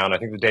gone down, I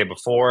think, the day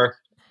before,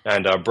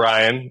 and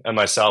Brian and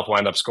myself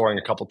wound up scoring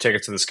a couple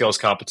tickets to the skills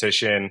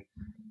competition.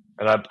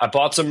 And I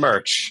bought some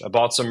merch. And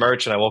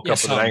I woke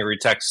up with an angry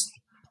text.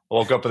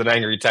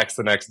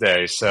 The next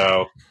day.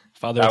 So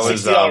that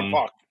was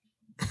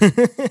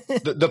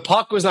the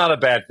puck was not a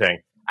bad thing.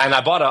 And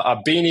I bought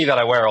a beanie that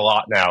I wear a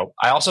lot now.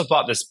 I also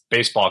bought this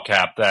baseball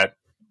cap that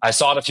I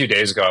saw it a few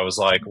days ago. I was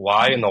like,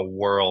 why in the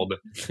world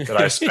did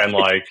I spend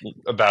like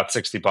about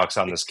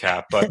 $60 on this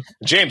cap? But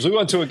James, we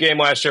went to a game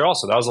last year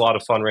also. That was a lot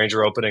of fun,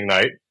 Ranger opening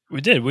night.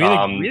 We did. We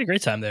had a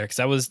great time there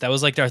because that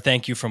was like our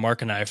thank you from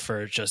Mark and I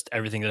for just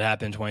everything that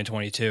happened in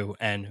 2022.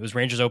 And it was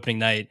Rangers opening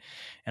night,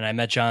 and I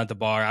met John at the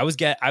bar.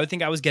 I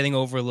think I was getting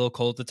over a little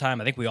cold at the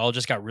time. I think we all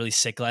just got really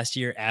sick last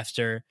year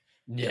after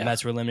the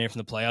Mets were eliminated from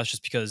the playoffs,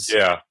 just because.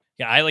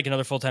 Yeah, I had like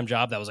another full-time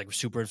job that was like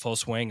super in full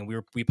swing, and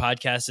we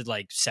podcasted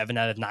like 7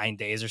 out of 9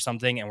 days or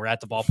something, and we're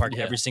at the ballpark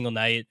every single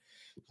night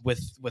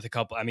with a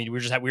couple. I mean, we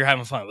were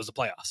having fun. It was the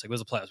playoffs.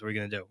 What are we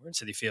gonna do? We're in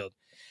Citi Field,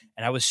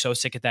 and I was so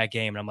sick at that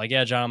game, and I'm like,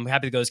 yeah, John, I'm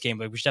happy to go to this game,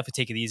 but we should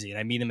definitely take it easy. And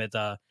I meet him at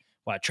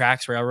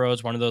Tracks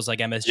Railroads, one of those like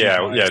MSG.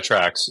 Yeah,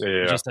 Tracks.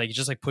 Yeah. It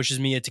just pushes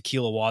me a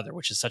tequila water,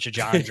 which is such a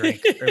John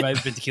drink. Or it might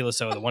have been tequila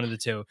soda, one of the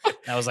two. And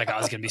I was like, oh,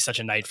 it's gonna be such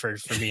a night for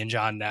me and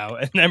John now.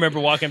 And I remember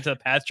walking up to the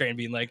path train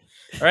being like,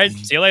 all right,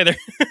 see you later.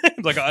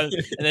 And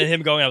then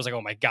him going, I was like,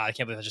 oh my God, I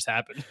can't believe that just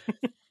happened.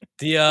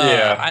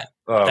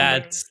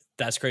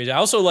 That's crazy. I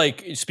also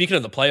speaking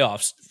of the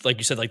playoffs, like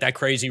you said, like that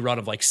crazy run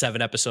of like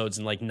 7 episodes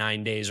in like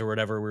 9 days or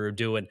whatever we were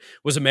doing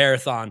was a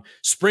marathon.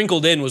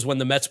 Sprinkled in was when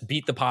the Mets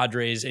beat the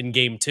Padres in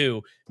Game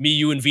 2. Me,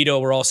 you, and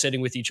Vito were all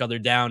sitting with each other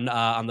down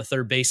on the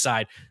third base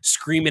side,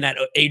 screaming at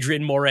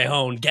Adrian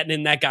Morejon, getting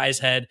in that guy's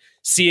head,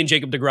 seeing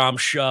Jacob deGrom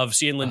shove,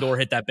 seeing Lindor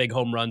hit that big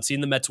home run, seeing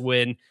the Mets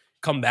win,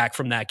 come back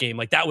from that game.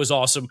 Like that was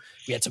awesome.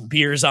 We had some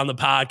beers on the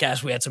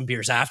podcast. We had some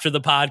beers after the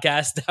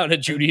podcast down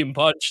at Judy and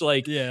Punch.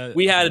 That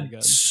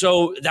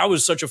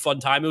was such a fun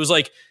time. It was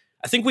like,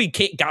 I think we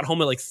got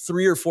home at like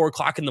 3 or 4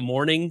 o'clock in the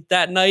morning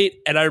that night.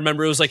 And I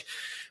remember it was like,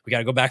 we got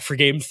to go back for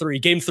Game 3.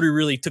 Game 3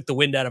 really took the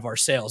wind out of our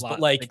sails. But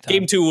like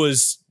Game 2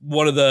 was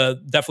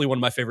definitely one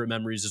of my favorite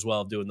memories as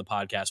well, doing the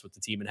podcast with the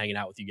team and hanging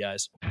out with you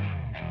guys.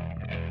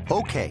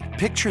 Okay,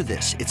 picture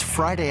this. It's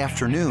Friday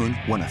afternoon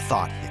when a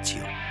thought hits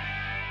you.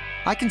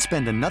 I can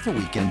spend another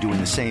weekend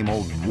doing the same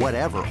old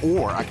whatever,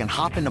 or I can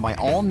hop into my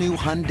all-new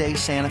Hyundai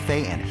Santa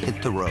Fe and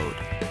hit the road.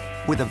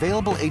 With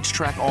available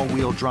H-Track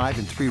all-wheel drive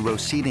and 3-row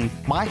seating,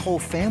 my whole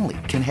family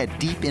can head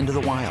deep into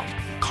the wild.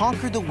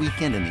 Conquer the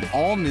weekend in the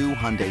all-new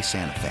Hyundai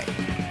Santa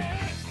Fe.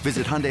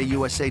 Visit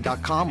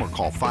HyundaiUSA.com or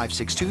call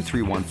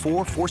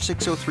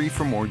 562-314-4603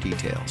 for more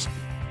details.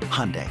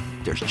 Hyundai,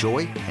 there's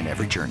joy in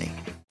every journey.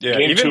 Yeah,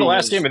 even the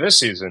last game this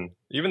season,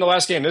 we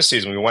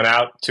went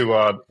out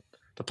to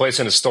the place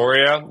in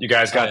Astoria. You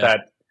guys got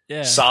that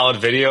solid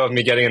video of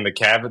me getting in the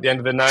cab at the end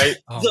of the night,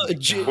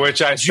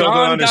 which I still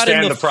don't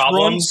understand the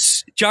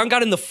problems. John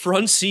got in the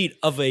front seat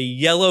of a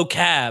yellow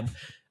cab.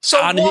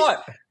 On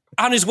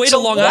his way to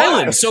Long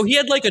Island. So he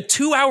had like a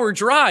 2-hour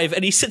drive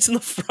and he sits in the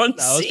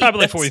front seat. It was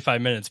probably like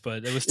 45 minutes,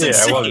 but it was still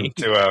it wasn't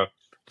 2 hours.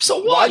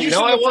 So what?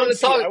 I wanted to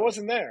talk. I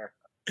wasn't there.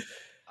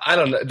 I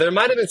don't know. There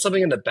might have been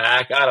something in the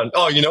back.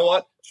 Oh, you know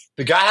what?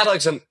 The guy had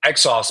like some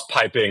exhaust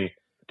piping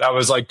that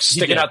was like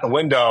sticking out the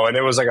window, and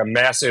it was like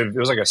it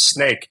was like a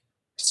snake.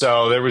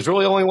 So there was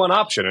really only one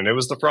option, and it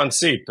was the front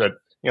seat. But,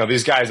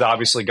 these guys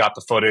obviously got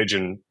the footage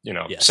and,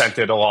 sent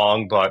it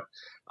along. But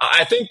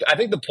I think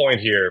the point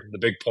here, the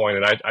big point,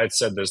 and I'd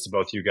said this to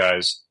both you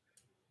guys,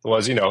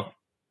 was, you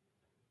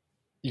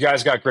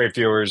guys got great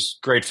viewers,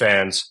 great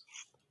fans.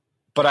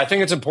 But I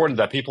think it's important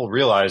that people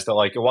realize that,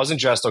 like, it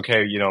wasn't just,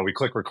 okay, we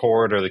click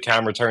record or the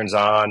camera turns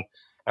on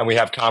and we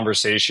have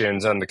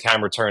conversations and the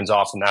camera turns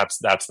off and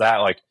that's that.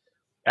 Like,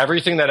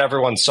 everything that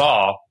everyone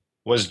saw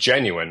was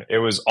genuine. It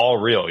was all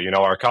real.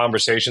 Our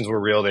conversations were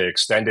real. They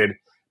extended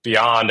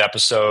beyond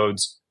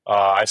episodes.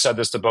 I said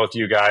this to both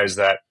you guys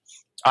that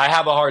I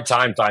have a hard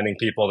time finding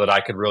people that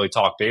I could really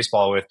talk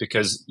baseball with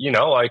because, you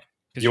want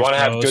to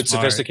have good,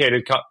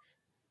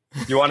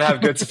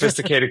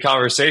 sophisticated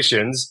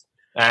conversations.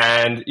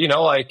 And,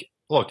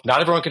 look, not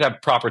everyone could have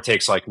proper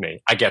takes like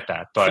me. I get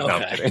that, but no,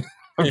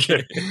 I'm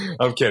kidding.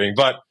 I'm kidding.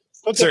 But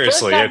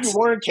seriously, the first half you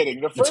weren't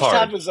kidding. The first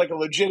half is like a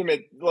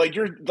legitimate,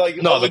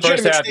 the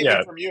first half,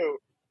 from you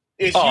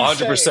is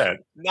 100%.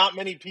 Not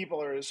many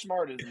people are as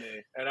smart as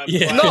me, and I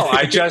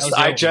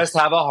just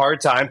have a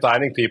hard time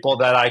finding people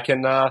that I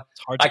can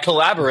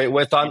collaborate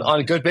with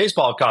on good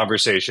baseball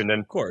conversation.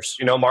 And of course,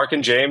 Mark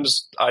and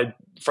James,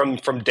 from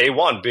day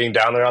one being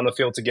down there on the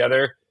field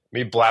together,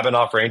 me blabbing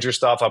off Ranger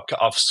stuff,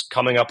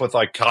 coming up with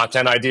like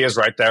content ideas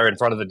right there in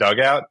front of the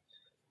dugout.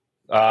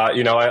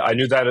 I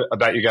knew that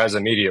about you guys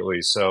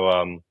immediately.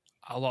 So,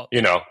 I'll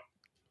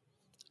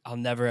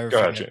never ever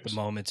forget the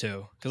moment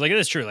too. Cause it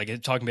is true.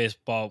 Like talking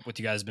baseball with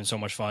you guys has been so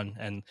much fun,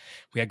 and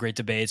we had great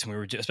debates, and we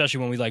were,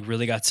 especially when we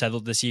really got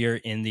settled this year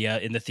in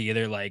the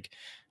theater,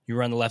 you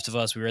were on the left of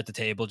us, we were at the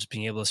table, just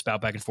being able to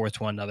spout back and forth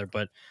to one another.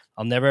 But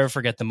I'll never ever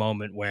forget the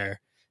moment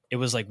where it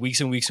was weeks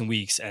and weeks and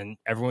weeks, and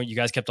you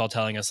guys kept all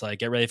telling us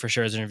get ready for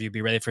Scherzer interview,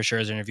 be ready for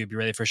Scherzer interview, be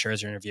ready for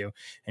Scherzer interview. And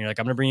you're like,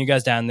 I'm going to bring you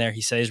guys down there.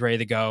 He said he's ready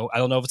to go. I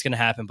don't know if it's going to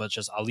happen, but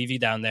I'll leave you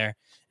down there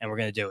and we're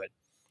going to do it.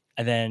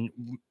 And then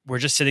we're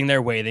just sitting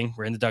there waiting.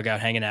 We're in the dugout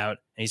hanging out,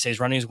 and he says he's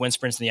running his wind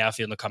sprints in the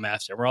outfield and they'll come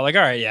after. And we're all like,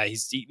 all right, yeah,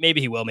 maybe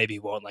he will, maybe he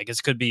won't.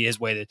 This could be his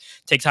way to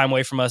take time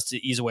away from us, to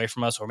ease away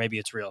from us, or maybe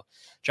it's real.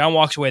 John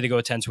walks away to go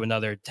attend to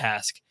another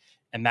task,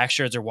 and Max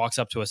Scherzer walks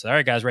up to us. All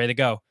right, guys, ready to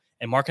go.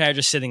 And Mark and I are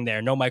just sitting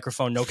there, no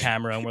microphone, no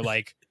camera, and we're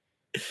like,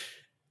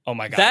 oh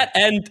my God. That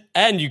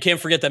and you can't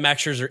forget that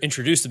Max Scherzer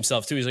introduced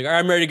himself too. He's like, all right,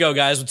 I'm ready to go,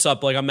 guys. What's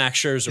up? I'm Max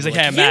Scherzer. He's like,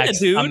 hey, I'm Max.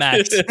 Dude. I'm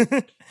Max.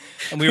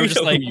 And we were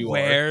just like,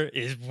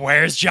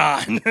 where's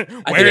John?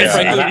 Where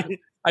is he?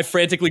 I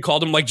frantically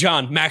called him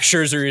John, Max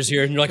Scherzer is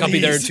here. And you're like, I'll be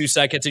there in 2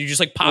 seconds. And you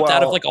just popped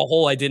out of a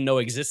hole I didn't know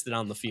existed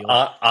on the field.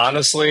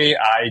 Honestly,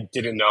 I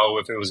didn't know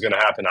if it was going to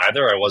happen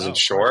either. I wasn't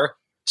sure.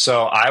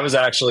 So I was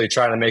actually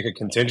trying to make a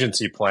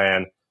contingency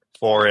plan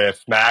for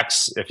if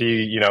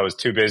he, is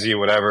too busy or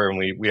whatever, and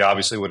we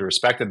obviously would have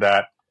respected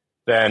that,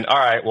 then all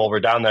right, well, we're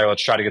down there.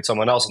 Let's try to get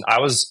someone else. And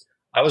I was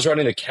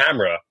running the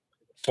camera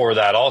for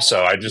that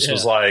also. I just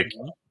was like,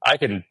 I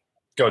can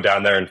go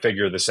down there and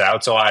figure this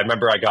out. So I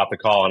remember I got the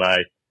call and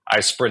I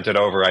sprinted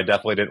over. I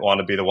definitely didn't want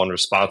to be the one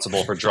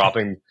responsible for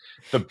dropping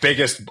the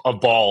biggest of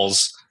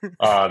balls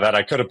that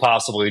I could have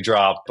possibly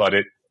dropped, but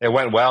it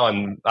went well,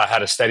 and I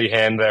had a steady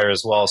hand there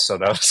as well, so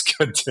that was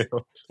good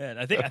too. Yeah,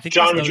 I think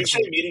John, would you say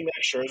meeting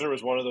Max Scherzer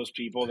was one of those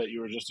people that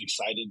you were just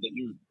excited that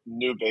you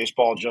knew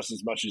baseball just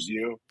as much as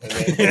you, and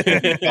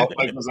then you felt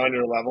like it was on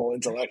your level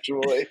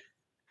intellectually?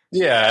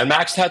 Yeah, and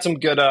Max had some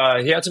good.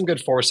 He had some good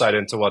foresight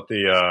into what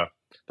the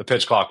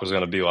pitch clock was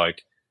going to be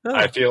like. Oh.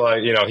 I feel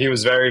like he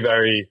was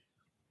very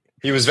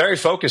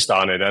focused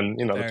on it, and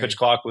the pitch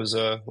clock was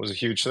a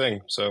huge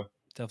thing. So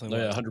definitely,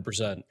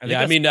 100%.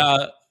 Yeah, I mean,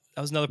 that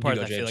was another part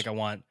that I feel like I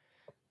want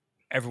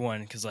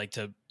everyone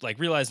to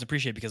realize and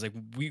appreciate, because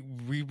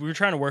we're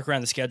trying to work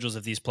around the schedules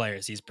of these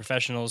players, these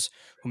professionals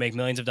who make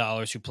millions of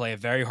dollars, who play a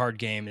very hard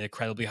game at an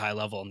incredibly high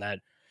level, and that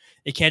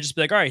it can't just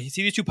be like, all right, you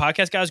see these two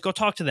podcast guys, go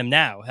talk to them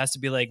now. It has to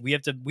be like we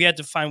have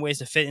to find ways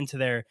to fit into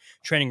their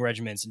training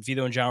regimens. And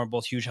Vito and John were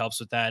both huge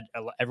helps with that.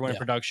 Everyone in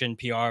production,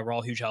 PR, were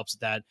all huge helps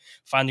with that.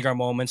 Finding our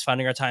moments,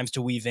 finding our times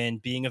to weave in,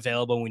 being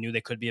available when we knew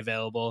they could be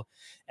available,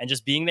 and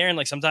just being there.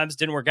 And sometimes it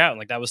didn't work out.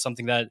 And that was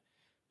something that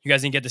you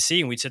guys didn't get to see.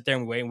 And we'd sit there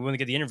and wait, and we wouldn't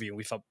get the interview. And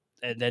we felt,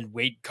 and then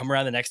come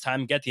around the next time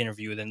and get the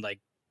interview. And then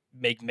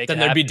make then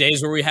there'd be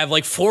days where we have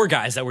 4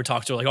 guys that we're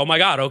talking to, oh my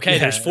god, okay,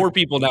 there's 4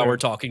 people now we're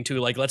talking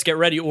to, let's get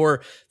ready.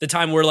 Or the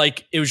time where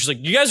it was just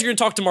you guys are gonna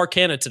talk to Mark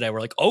Hanna today,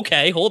 we're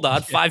okay, hold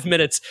on, 5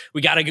 minutes,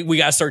 we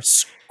gotta start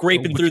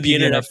scraping through the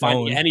internet,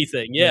 finding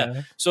anything.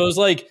 So it was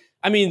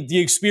the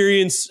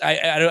experience,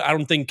 I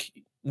don't think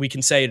we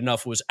can say it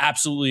enough, was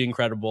absolutely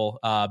incredible.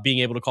 Being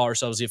able to call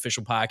ourselves the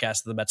official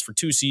podcast of the Mets for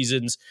 2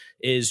 seasons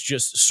is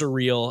just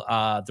surreal.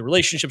 The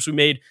relationships we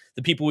made,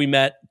 the people we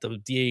met,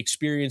 the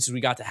experiences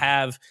we got to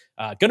have,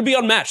 going to be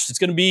unmatched.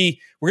 We're going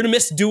to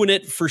miss doing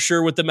it for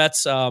sure with the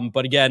Mets.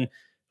 But again,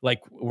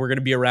 we're going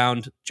to be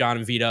around. John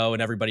and Vito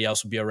and everybody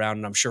else will be around,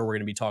 and I'm sure we're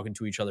going to be talking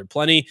to each other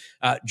plenty.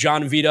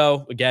 John and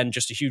Vito, again,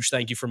 just a huge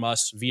thank you from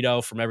us.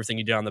 Vito, from everything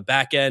you did on the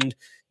back end,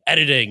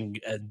 editing,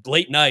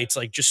 late nights,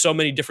 just so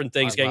many different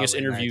things, getting us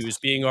interviews,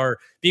 being our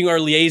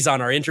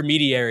liaison, our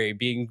intermediary,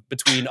 being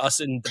between us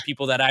and the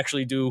people that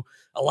actually do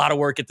a lot of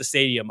work at the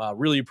stadium.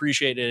 Really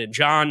appreciate it. And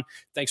John,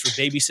 thanks for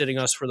babysitting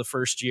us for the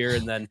first year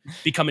and then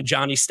becoming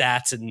Johnny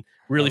Stats and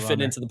really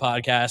fitting into the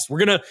podcast.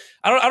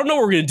 I don't know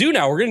what we're gonna do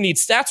now. We're gonna need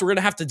stats. We're gonna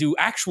have to do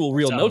actual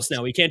real notes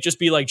now. We can't just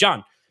be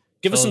John,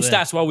 give us some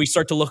stats while we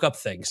start to look up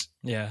things.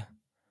 Yeah.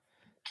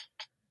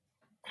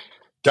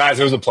 Guys,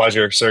 it was a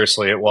pleasure.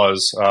 Seriously, it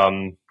was.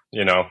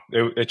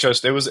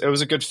 It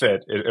was a good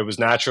fit. It was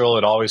natural.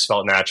 It always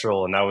felt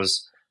natural, and that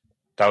was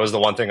the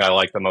one thing I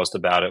liked the most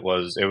about it.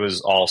 It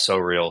was all so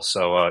real.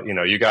 So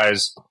you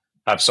guys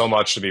have so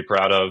much to be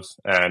proud of,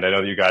 and I know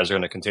that you guys are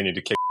going to continue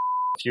to kick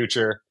the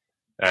future.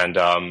 And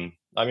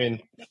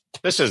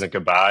this isn't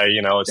goodbye.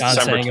 It's John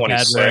December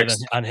 26th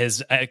on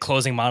his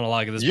closing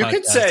monologue of this. You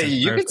could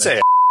say.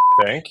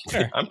 I think.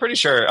 Sure. I'm pretty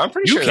sure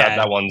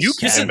that one's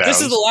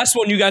this is the last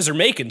one you guys are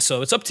making,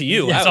 so it's up to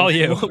you. It's all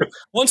you.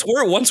 Once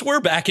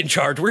we're back in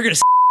charge, we're gonna.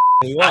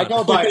 I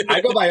go by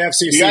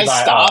FCC. You guys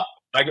stop.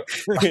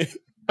 It's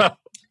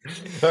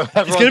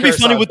gonna be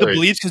funny with the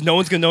bleeps because no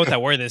one's gonna know what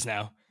that word is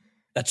now.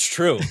 That's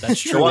true.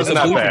 It wasn't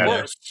that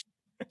bad.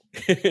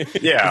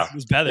 Yeah, it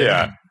was better.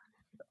 Yeah.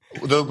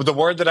 The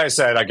word that I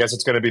said, I guess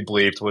it's going to be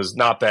bleeped, was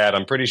not bad.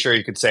 I'm pretty sure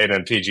you could say it in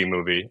a PG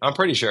movie. I'm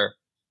pretty sure.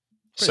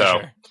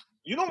 Sure.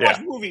 You don't watch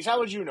movies. How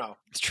would you know?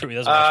 It's true. He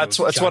doesn't watch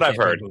movies. It's what I've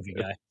heard. Movie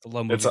guy. The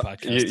low movie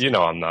podcast. You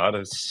know I'm not.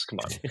 Come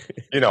on.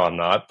 I'm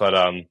not. But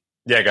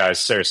yeah, guys,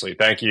 seriously,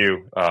 thank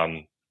you.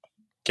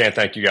 Can't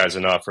thank you guys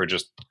enough for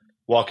just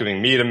welcoming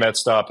me to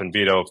MetStop and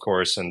Vito, of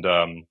course. And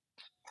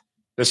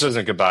this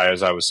isn't goodbye,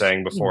 as I was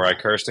saying before. I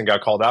cursed and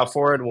got called out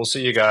for it. We'll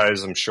see you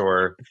guys, I'm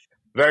sure,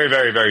 very,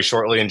 very, very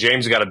shortly. And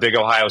James got a big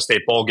Ohio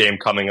State bowl game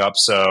coming up.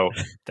 So,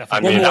 that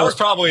was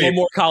probably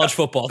more college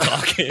football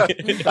talk.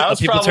 That was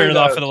people turn it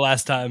off for the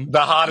last time.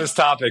 The hottest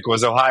topic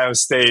was Ohio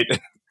State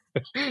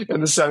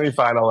in the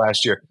semifinal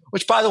last year,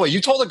 which, by the way,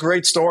 you told a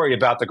great story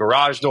about the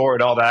garage door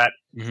and all that.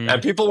 Mm-hmm.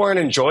 And people weren't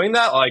enjoying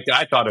that.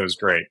 I thought it was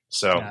great.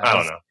 So I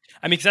don't know.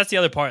 Because that's the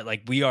other part.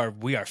 We are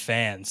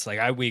fans. Mark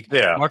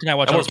and I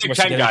watch. And we're Big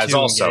Ten guys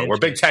also. We're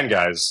Big Ten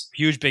guys.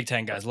 Huge Big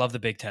Ten guys. Love the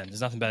Big Ten.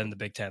 There's nothing better than the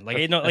Big Ten.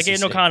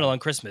 Aiden O'Connell on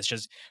Christmas,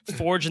 just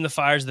forge in the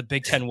fires of the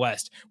Big Ten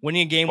West,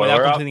 winning a game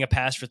without completing a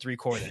pass for 3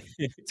 quarters.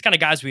 It's kind of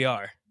guys we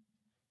are.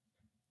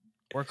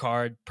 Work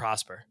hard,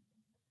 prosper.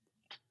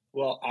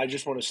 Well, I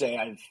just want to say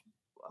I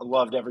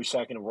loved every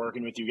second of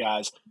working with you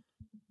guys.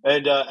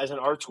 And as an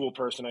art school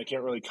person, I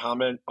can't really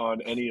comment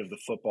on any of the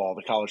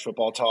college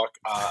football talk.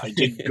 I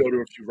did go to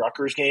a few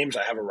Rutgers games.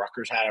 I have a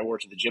Rutgers hat I wore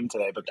to the gym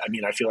today, but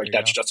I feel like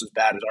that's just as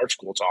bad as art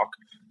school talk.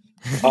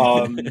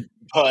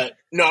 But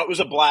no, it was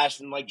a blast.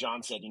 And like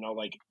John said,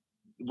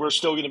 we're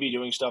still going to be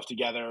doing stuff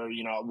together.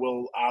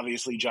 We'll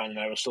obviously, John and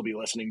I will still be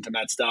listening to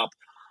MetStop.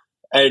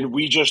 And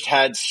we just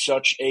had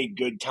such a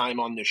good time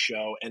on this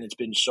show, and it's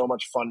been so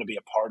much fun to be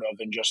a part of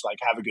and just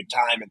have a good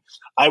time. And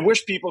I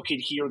wish people could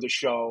hear the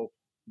show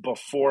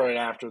before and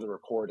after the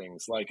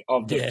recordings, like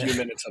of the Yeah. few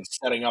minutes of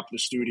setting up the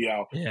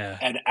studio Yeah.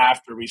 and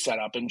after we set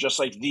up, and just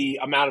like the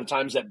amount of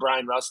times that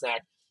Brian Rusnak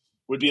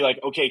would be like,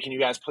 okay, can you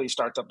guys please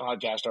start the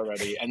podcast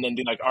already? And then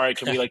be like, all right,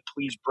 can we like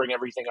please bring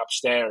everything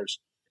upstairs?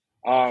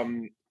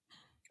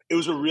 It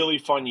was a really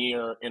fun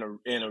year in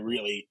a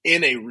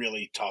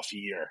really tough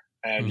year.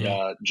 And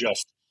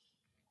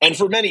and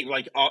for many,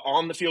 like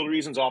on the field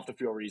reasons, off the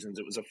field reasons,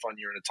 it was a fun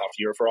year and a tough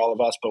year for all of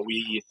us. But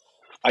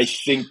I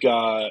think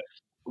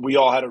we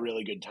all had a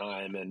really good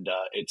time, and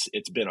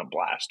it's been a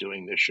blast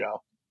doing this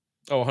show.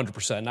 Oh,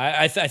 100%.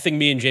 I think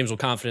me and James will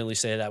confidently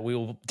say that we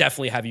will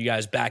definitely have you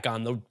guys back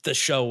on the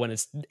show when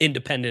it's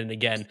independent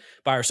again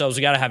by ourselves.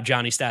 We got to have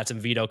Johnny Stats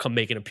and Vito come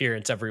make an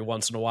appearance every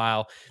once in a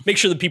while. Make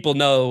sure that people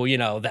know,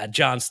 that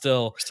John's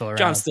still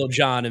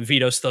John, and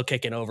Vito's still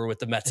kicking over with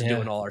the Mets and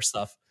doing all our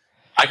stuff.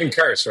 I can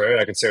curse, right?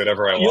 I can say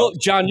whatever I want.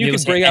 John, you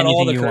can bring out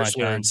all the curse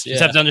words. You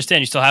just have to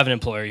understand you still have an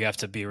employer you have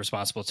to be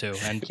responsible to,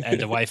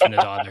 and a wife and a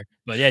daughter.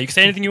 But yeah, you can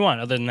say anything you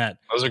want other than that.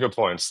 Those are good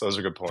points. All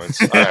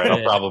right,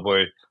 I'll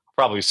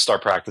probably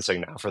start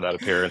practicing now for that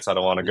appearance. I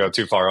don't want to go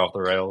too far off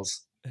the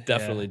rails.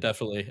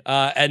 Definitely.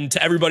 And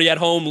to everybody at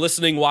home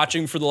listening,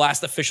 watching for the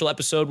last official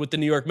episode with the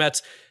New York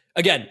Mets,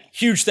 again,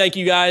 huge thank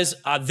you guys.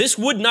 This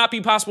would not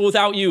be possible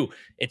without you.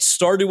 It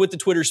started with the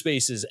Twitter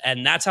Spaces,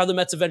 and that's how the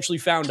Mets eventually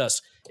found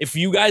us. If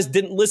you guys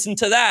didn't listen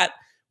to that,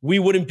 we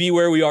wouldn't be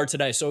where we are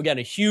today. So again,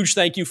 a huge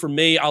thank you from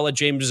me. I'll let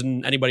James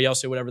and anybody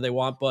else say whatever they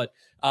want, but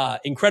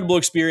incredible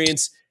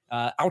experience.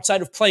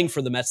 Outside of playing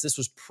for the Mets, this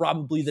was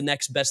probably the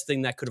next best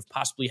thing that could have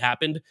possibly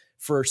happened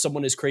for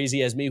someone as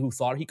crazy as me who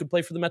thought he could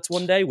play for the Mets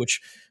one day,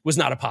 which was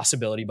not a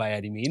possibility by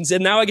any means.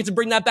 And now I get to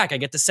bring that back. I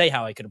get to say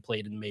how I could have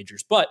played in the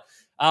majors. But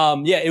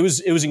it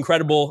was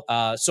incredible.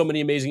 So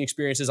many amazing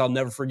experiences. I'll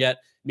never forget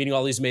meeting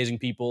all these amazing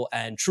people,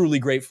 and truly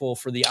grateful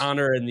for the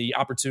honor and the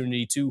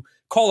opportunity to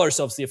call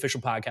ourselves the official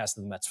podcast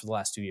of the Mets for the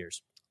last 2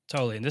 years.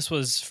 Totally. And this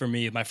was, for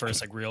me, my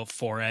first real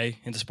foray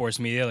into sports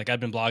media. I've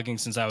been blogging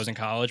since I was in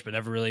college, but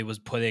never really was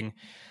putting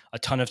a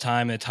ton of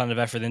time and a ton of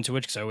effort into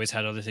it because I always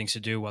had other things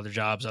to do, other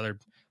jobs, other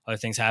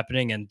things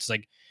happening. And it's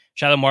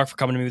shout out Mark for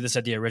coming to me with this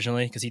idea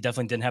originally, because he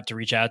definitely didn't have to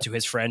reach out to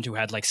his friend who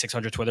had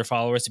 600 Twitter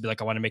followers to be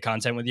like, I want to make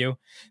content with you.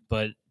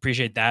 But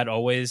appreciate that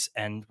always.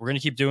 And we're going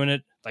to keep doing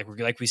it.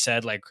 Like we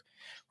said,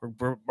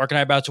 Mark and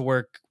I are about to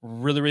work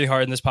really, really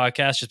hard in this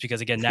podcast just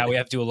because, again, now we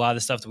have to do a lot of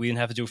the stuff that we didn't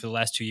have to do for the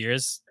last 2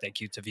 years. Thank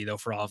you to Vito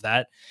for all of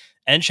that.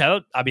 And shout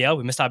out Abiel.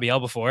 We missed Abiel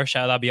before.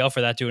 Shout out Abiel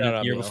for that doing it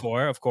a year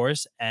before, of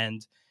course.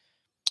 And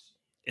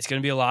it's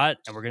going to be a lot,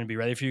 and we're going to be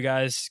ready for you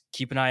guys.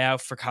 Keep an eye out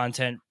for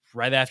content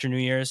right after New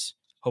Year's.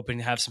 Hoping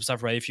to have some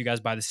stuff ready for you guys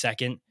by the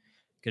 2nd.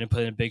 Going to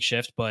put in a big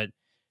shift, but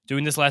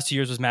doing this last 2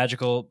 years was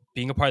magical.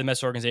 Being a part of the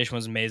Mets organization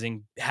was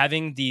amazing.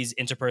 Having these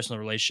interpersonal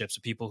relationships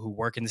with people who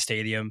work in the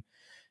stadium,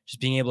 just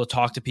being able to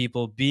talk to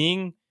people,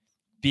 being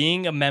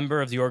a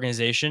member of the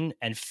organization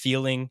and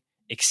feeling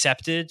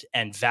accepted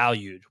and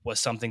valued was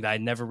something that I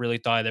never really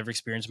thought I'd ever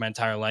experienced in my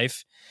entire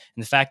life.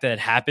 And the fact that it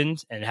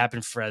happened, and it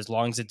happened for as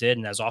long as it did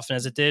and as often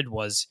as it did,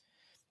 was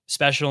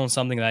special and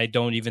something that I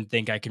don't even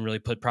think I can really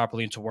put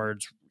properly into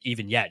words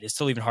even yet. It's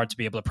still even hard to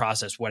be able to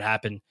process what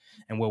happened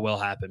and what will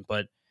happen.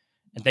 And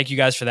thank you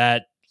guys for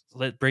that.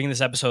 Bringing this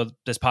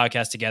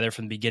podcast together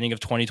from the beginning of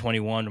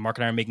 2021. Mark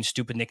and I are making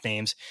stupid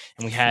nicknames,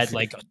 and we had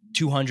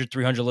 200,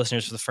 300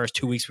 listeners for the first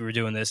 2 weeks we were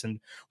doing this, and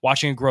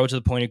watching it grow to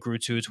the point it grew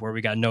to where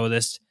we got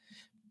noticed.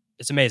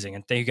 It's amazing.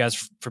 And thank you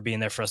guys for being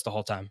there for us the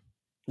whole time.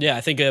 Yeah,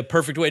 I think a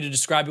perfect way to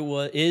describe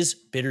it is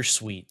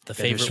bittersweet. The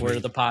favorite word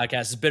of the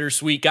podcast is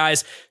bittersweet.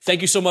 Guys,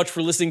 thank you so much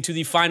for listening to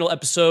the final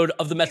episode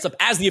of the Mets Up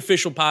as the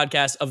official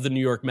podcast of the New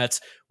York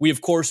Mets. We,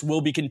 of course,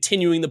 will be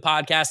continuing the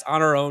podcast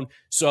on our own.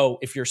 So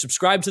if you're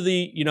subscribed to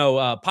the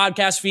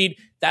podcast feed,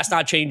 that's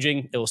not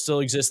changing. It will still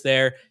exist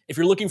there. If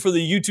you're looking for the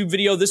YouTube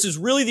video, this is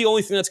really the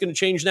only thing that's going to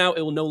change now.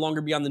 It will no longer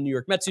be on the New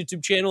York Mets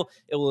YouTube channel.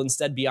 It will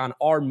instead be on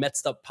our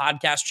Mets Up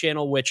podcast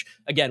channel, which,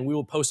 again, we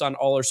will post on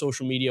all our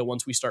social media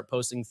once we start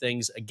posting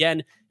things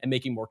again and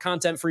making more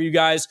content for you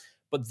guys.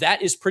 But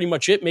that is pretty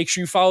much it. Make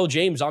sure you follow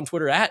James on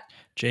Twitter at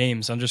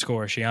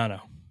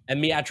James_Schiano.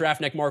 And me at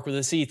Draftneck Mark with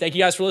a C. Thank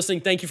you guys for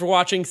listening. Thank you for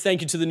watching.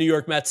 Thank you to the New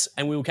York Mets.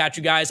 And we will catch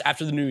you guys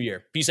after the new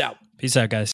year. Peace out. Peace out, guys.